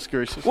 Lord, goodness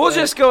gracious. we'll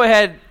just go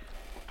ahead.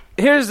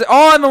 Here's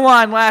all on the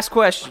line. Last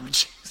question.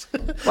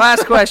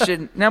 Last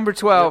question. Number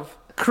 12.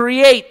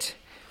 Create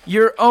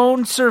your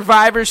own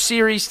Survivor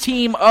Series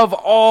team of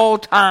all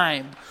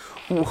time.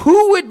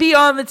 Who would be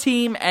on the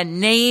team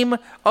and name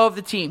of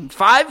the team?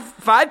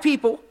 Five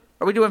people.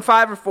 Are we doing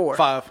 5 or 4?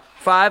 5.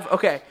 5?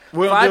 Okay.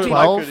 We'll 5 do people.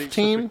 like 12 it each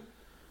team,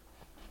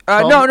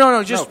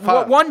 No. Just No,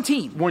 5. one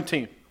team. One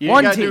team. You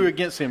One ain't got to team. do it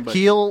against anybody.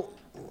 heel.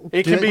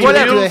 It Do can they, be do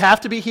whatever. heels. they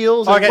have to be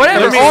heels? Okay,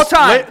 Whatever, let me- all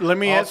time. Let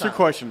me All answer the time.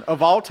 question.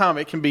 Of all time,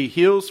 it can be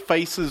heels,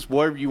 faces,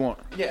 whatever you want.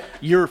 Yeah.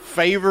 Your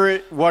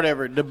favorite,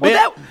 whatever. The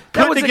Well, best.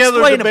 that Put was together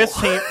the explainable. best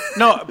team.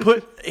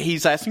 No,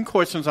 he's asking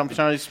questions. I'm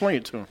trying to explain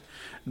it to him.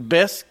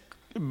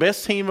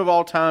 Best team of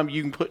all time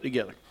you can put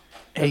together.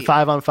 And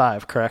 5 on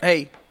 5, correct?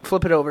 Hey,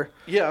 flip it over.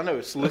 Yeah, I know.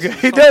 It's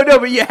listed. No,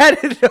 but you had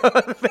it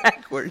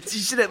backwards.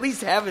 You should at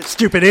least have it.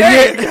 Stupid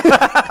idiot.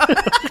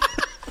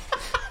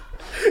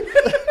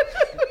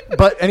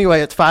 But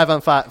anyway, it's 5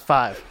 on 5.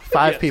 5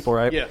 Yes, people,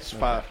 right? Yes,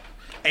 5.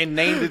 And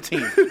name the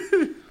team.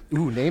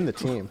 Ooh, name the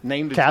team.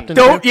 Name the Captain.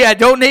 team.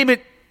 Don't name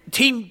it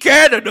Team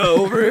Canada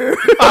over here.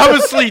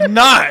 Obviously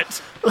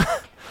not.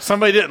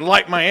 Somebody didn't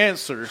like my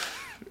answer.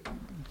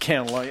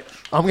 Can't like it.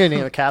 I'm going to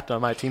name a captain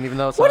on my team, even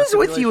though it's What not is a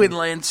with you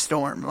stipulation. in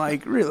Landstorm?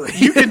 Like, really?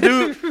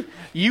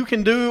 You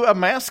can do a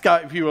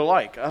mascot if you would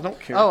like. I don't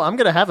care. Oh, I'm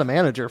going to have a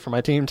manager for my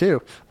team,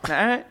 too. All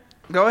right,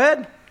 go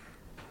ahead.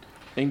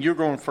 And you're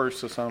going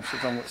first this time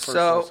since I went first this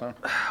So, time.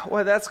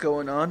 well, that's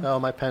going on. Oh,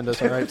 my pen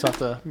doesn't write, so I have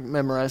to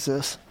memorize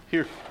this.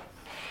 Here.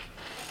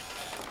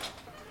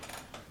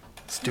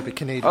 Stupid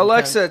Canadian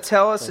Alexa,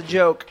 tell us a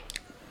joke.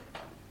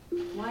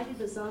 Why did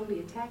the zombie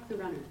attack the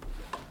runner?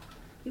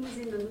 He was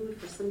in the mood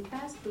for some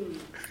fast food.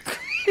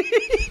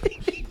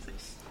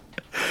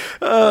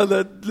 Oh,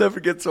 that never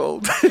gets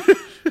old.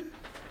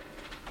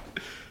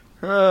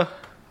 I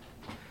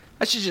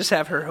should just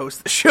have her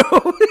host the show.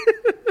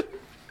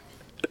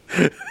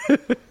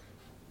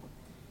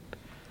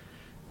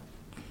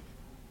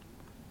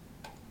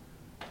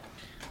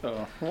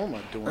 What am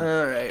I doing?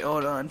 All right,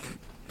 hold on.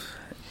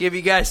 Give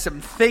you guys some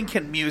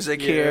thinking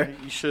music Yeah, here.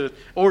 you should.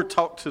 Or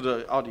talk to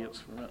the audience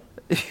for a minute.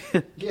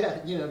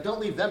 Yeah, don't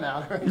leave them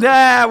out. Right?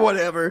 Nah,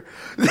 whatever.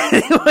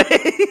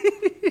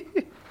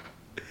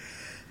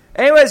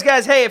 Anyways,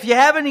 guys, hey, if you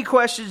have any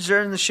questions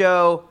during the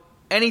show,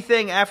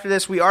 anything after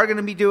this, we are going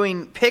to be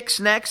doing picks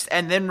next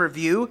and then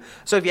review.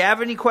 So if you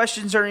have any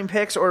questions during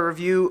picks or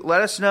review,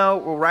 let us know.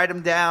 We'll write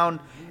them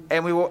down,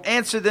 and we will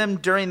answer them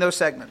during those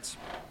segments.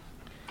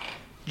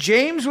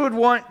 James would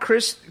want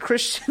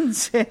Christian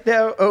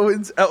Sandow,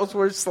 Owens,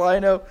 Ellsworth,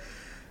 Slino.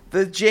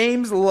 The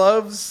James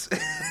loves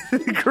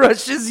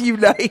Crushes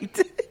Unite.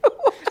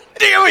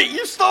 Damn it!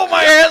 You stole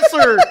my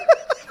answer.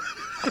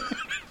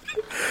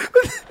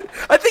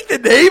 I think the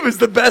name is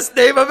the best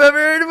name I've ever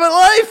heard in my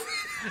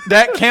life.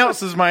 That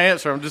counts as my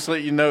answer. I'm just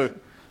letting you know.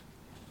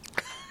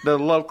 The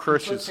love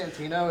crushes.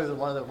 Santino is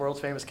one of the world's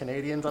famous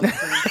Canadians on the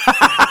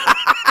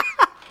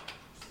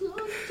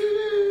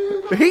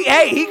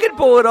team. He could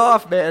pull it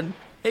off, man.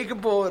 He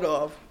can pull it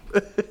off.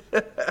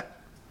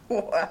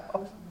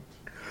 Wow.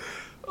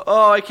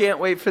 Oh, I can't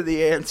wait for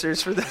the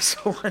answers for this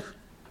one.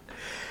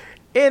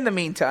 In the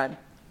meantime,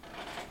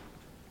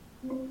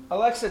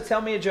 Alexa,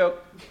 tell me a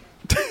joke.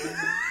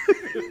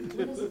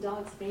 What is a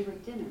dog's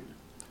favorite dinner?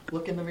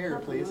 Look in the mirror,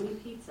 please.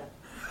 Pepperoni pizza.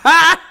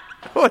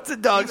 What's a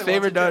dog's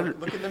favorite dog?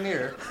 Look in the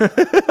mirror.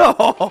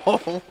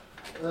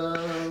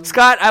 Oh.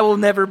 Scott, I will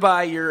never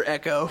buy your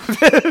Echo.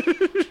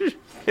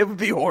 It would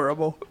be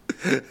horrible.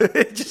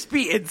 It'd just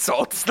be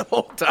insults the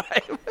whole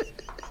time.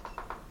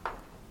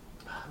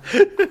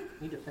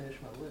 Need to finish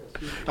my list.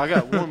 I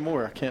got one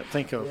more I can't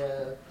think of.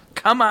 Yeah.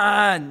 Come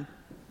on.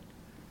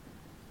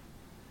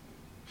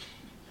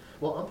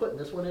 Well, I'm putting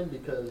this one in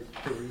because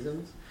for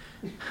reasons.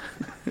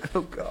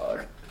 Oh,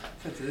 God.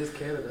 Since it is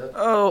Canada.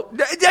 Oh.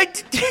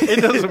 It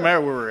doesn't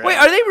matter where we're at. Wait,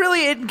 are they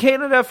really in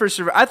Canada for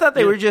Survivor? I thought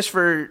they were just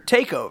for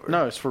TakeOver.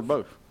 No, it's for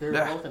both. They're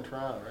Yeah. both in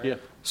Toronto, right? Yeah,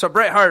 So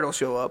Bret Hart will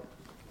show up.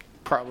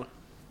 probably.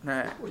 All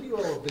right. What are you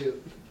all about?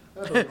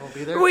 I don't know,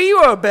 be there. What are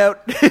you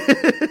about?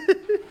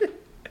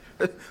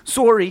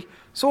 Sorry.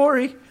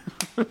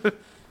 They're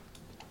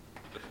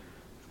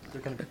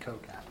going to be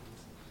co-captains.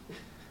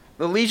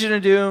 The Legion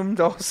of Doom,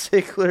 Dolph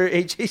Ziggler,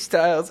 AJ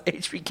Styles,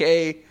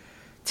 HBK,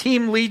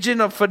 Team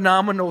Legion of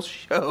Phenomenal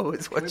Show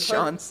is what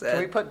Sean Can we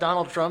said. put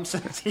Donald Trump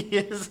since he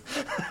is?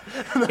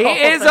 He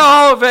is a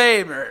Hall of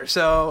Famer,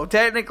 so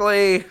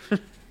technically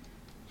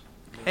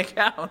it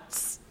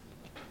counts.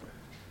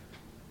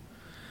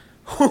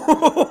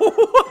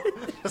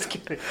 Just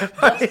kidding.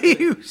 Are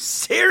you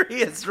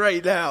serious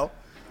right now?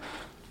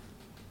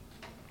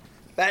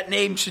 That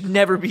name should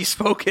never be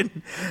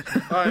spoken.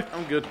 All right,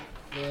 I'm good.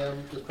 Yeah,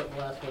 I'm just putting the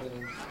last one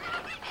in.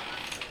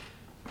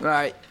 All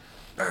right.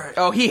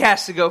 Oh, he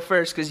has to go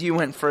first because you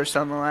went first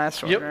on the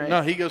last one, Yep. right?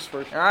 No, he goes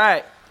first. All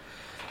right.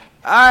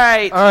 All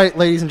right. All right,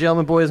 ladies and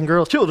gentlemen, boys and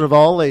girls, children of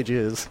all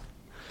ages.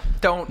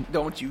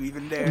 Don't you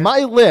even dare. My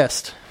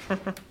list,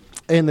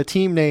 and the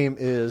team name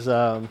is, it's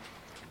going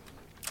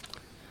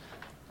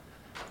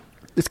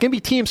to be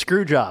Team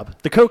Screwjob.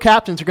 The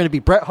co-captains are going to be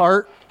Bret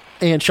Hart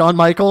and Shawn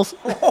Michaels.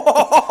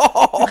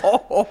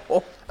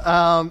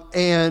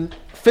 And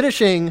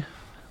finishing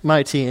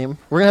my team,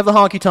 we're going to have the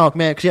Honky Tonk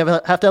Man because you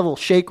have to have a little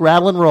shake,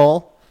 rattle, and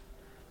roll.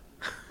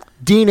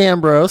 Dean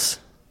Ambrose,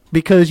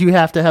 because you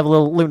have to have a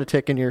little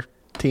lunatic in your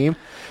team.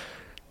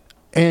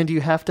 And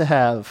you have to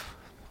have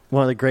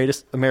one of the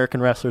greatest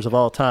American wrestlers of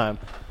all time.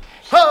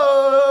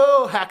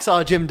 Oh,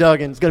 Hacksaw Jim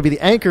Duggan is going to be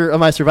the anchor of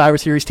my Survivor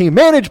Series team,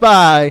 managed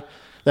by,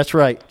 that's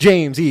right,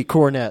 James E.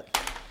 Cornette.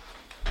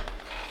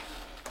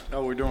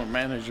 Oh, we're doing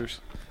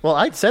managers. Well,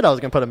 I said I was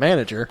going to put a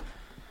manager.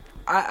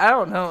 I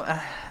don't know.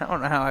 I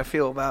don't know how I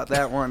feel about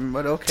that one,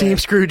 but okay. Team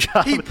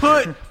Screwjob. He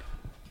put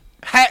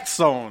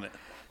Hacksaw on it.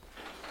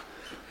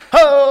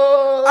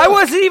 Oh! I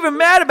wasn't even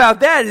mad about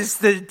that. It's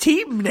the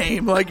team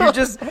name. Like you're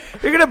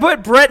gonna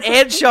put Brett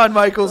and Shawn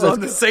Michaels on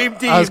the same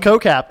team I was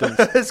co-captain.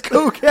 as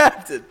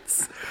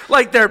co-captains,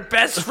 like they're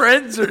best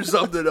friends or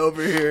something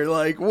over here.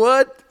 Like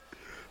what?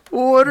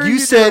 What are you? You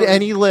said doing?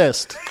 any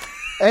list.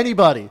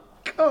 Anybody.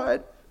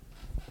 God.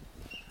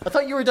 I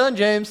thought you were done,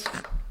 James.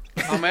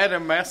 I'm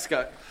adding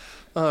mascot.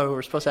 Oh,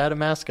 we're supposed to add a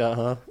mascot,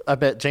 huh? I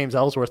bet James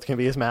Ellsworth can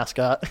be his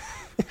mascot.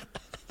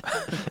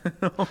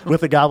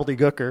 With a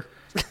gobbledygooker.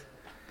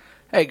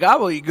 Hey,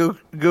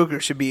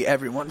 Gobbledygooker should be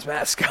everyone's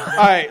mascot. All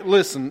right,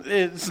 listen.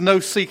 It's no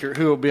secret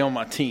who will be on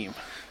my team.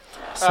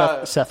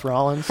 Seth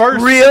Rollins.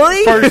 First,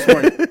 Really? First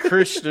one,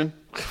 Christian,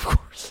 Of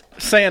course.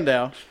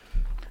 Sandow,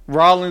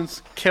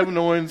 Rollins, Kevin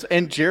Owens,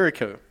 and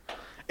Jericho.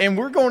 And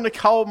we're going to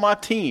call my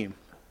team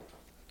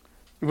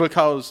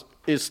because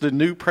it's the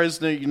new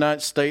president of the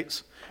United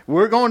States.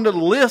 We're going to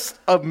list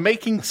of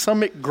making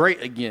Summit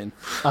great again.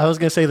 I was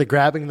going to say the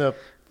grabbing the...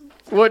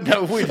 What?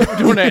 No, we're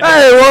doing that.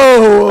 Hey,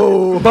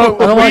 whoa!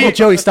 But I don't want to get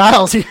Joey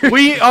Styles here.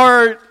 we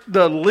are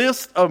the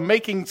list of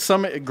making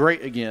Summit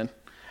great again.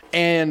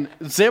 And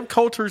Zeb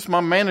Coulter's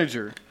my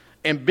manager.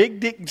 And Big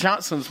Dick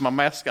Johnson's my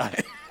mascot.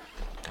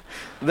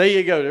 There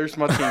you go. There's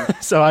my team.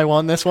 So I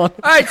won this one.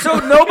 All right, so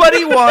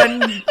nobody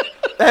won.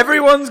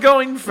 Everyone's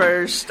going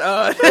first.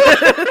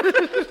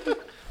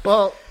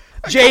 Well,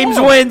 James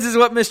wins is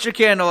what Mr.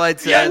 Candlelight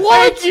says.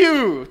 Thank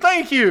you.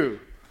 Thank you.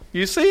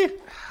 You see?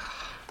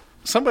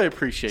 Somebody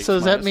appreciates so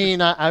does my that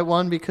mean I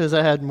won because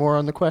I had more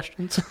on the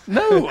questions?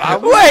 No.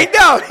 Wait,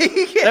 no.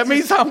 That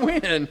means I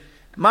win.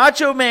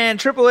 Macho Man,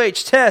 Triple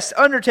H, Test,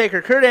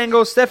 Undertaker, Kurt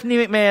Angle, Stephanie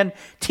McMahon,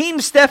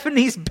 Team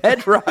Stephanie's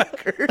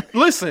Bedrocker.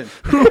 Listen.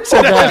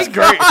 said That's that?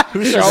 great.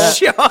 Who said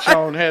that?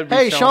 Sean had me.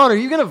 Hey, Sean, are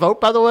you going to vote,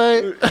 by the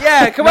way?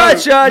 Yeah, come on,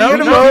 Sean. No, You're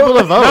no, going to People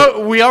to vote.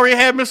 No, we already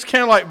had Mr.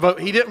 Candlelight vote.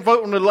 He didn't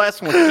vote on the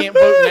last one. He can't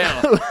vote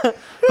now.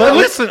 But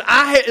listen,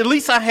 at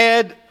least I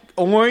had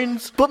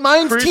Owens. But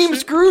mine's Christian. Team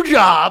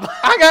Screwjob.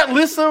 I got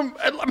list of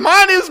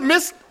mine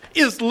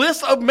is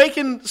list of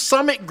making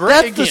Summit great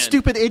That's again. the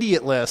stupid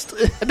idiot list.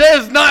 That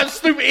is not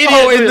stupid idiot.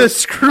 Oh, in the list.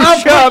 screw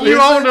I'm job, putting you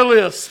is on the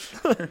list.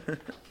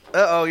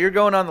 Uh-oh, you're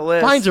going on the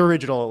list. Mine's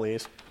original, at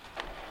least.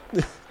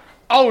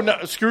 Oh no,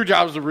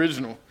 Screwjob's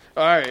original.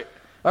 All right.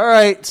 All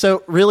right,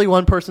 so really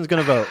one person's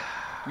going to vote.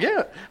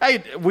 Yeah.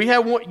 Hey, we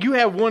have one. You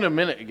had one a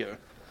minute ago.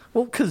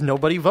 Well, because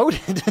nobody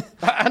voted.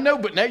 I know,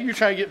 but now you're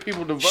trying to get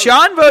people to vote.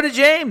 Sean voted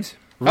James.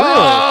 Really?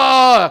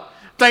 Ah,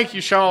 thank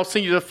you, Sean. I'll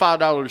send you the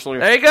 $5 later.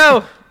 There you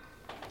go.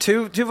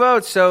 Two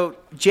votes. So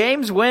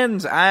James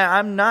wins.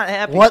 I'm not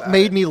happy. What about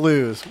made it. me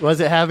lose? Was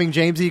it having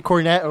James E.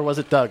 Cornette or was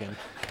it Duggan?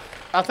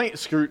 I think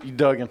screw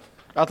Duggan.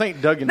 I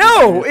think Duggan.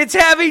 No, it's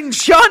having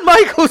Shawn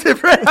Michaels and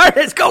Bret Hart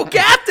as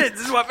co-captains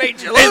is what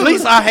made you lose. At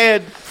least I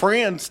had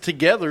friends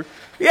together.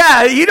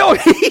 Yeah, you know,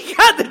 he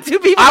got the two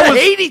people that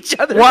hate each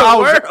other in the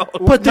world.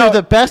 But they're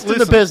the best in the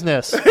listen.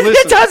 business.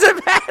 It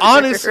doesn't matter.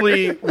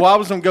 Honestly, what I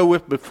was going to go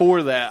with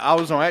before that, I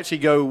was going to actually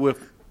go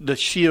with the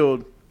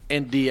Shield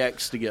and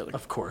DX together.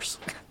 Of course.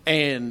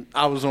 And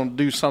I was going to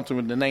do something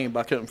with the name, but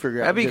I couldn't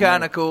figure out. That'd be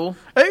kind of cool.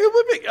 It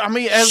would be. I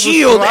mean, as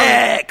Shield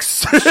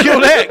X.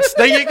 Shield X.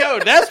 There you go.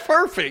 That's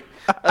perfect.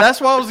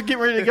 That's what I was getting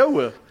ready to go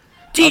with.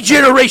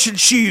 D-Generation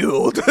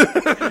Shield.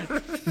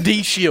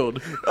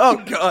 D-Shield.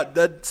 Oh, God.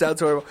 That sounds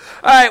horrible.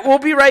 All right. We'll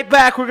be right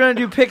back. We're going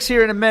to do picks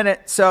here in a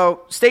minute.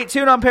 So stay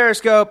tuned on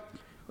Periscope.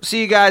 We'll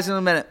see you guys in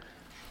a minute.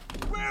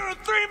 We're a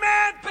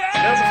three-man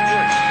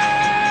band.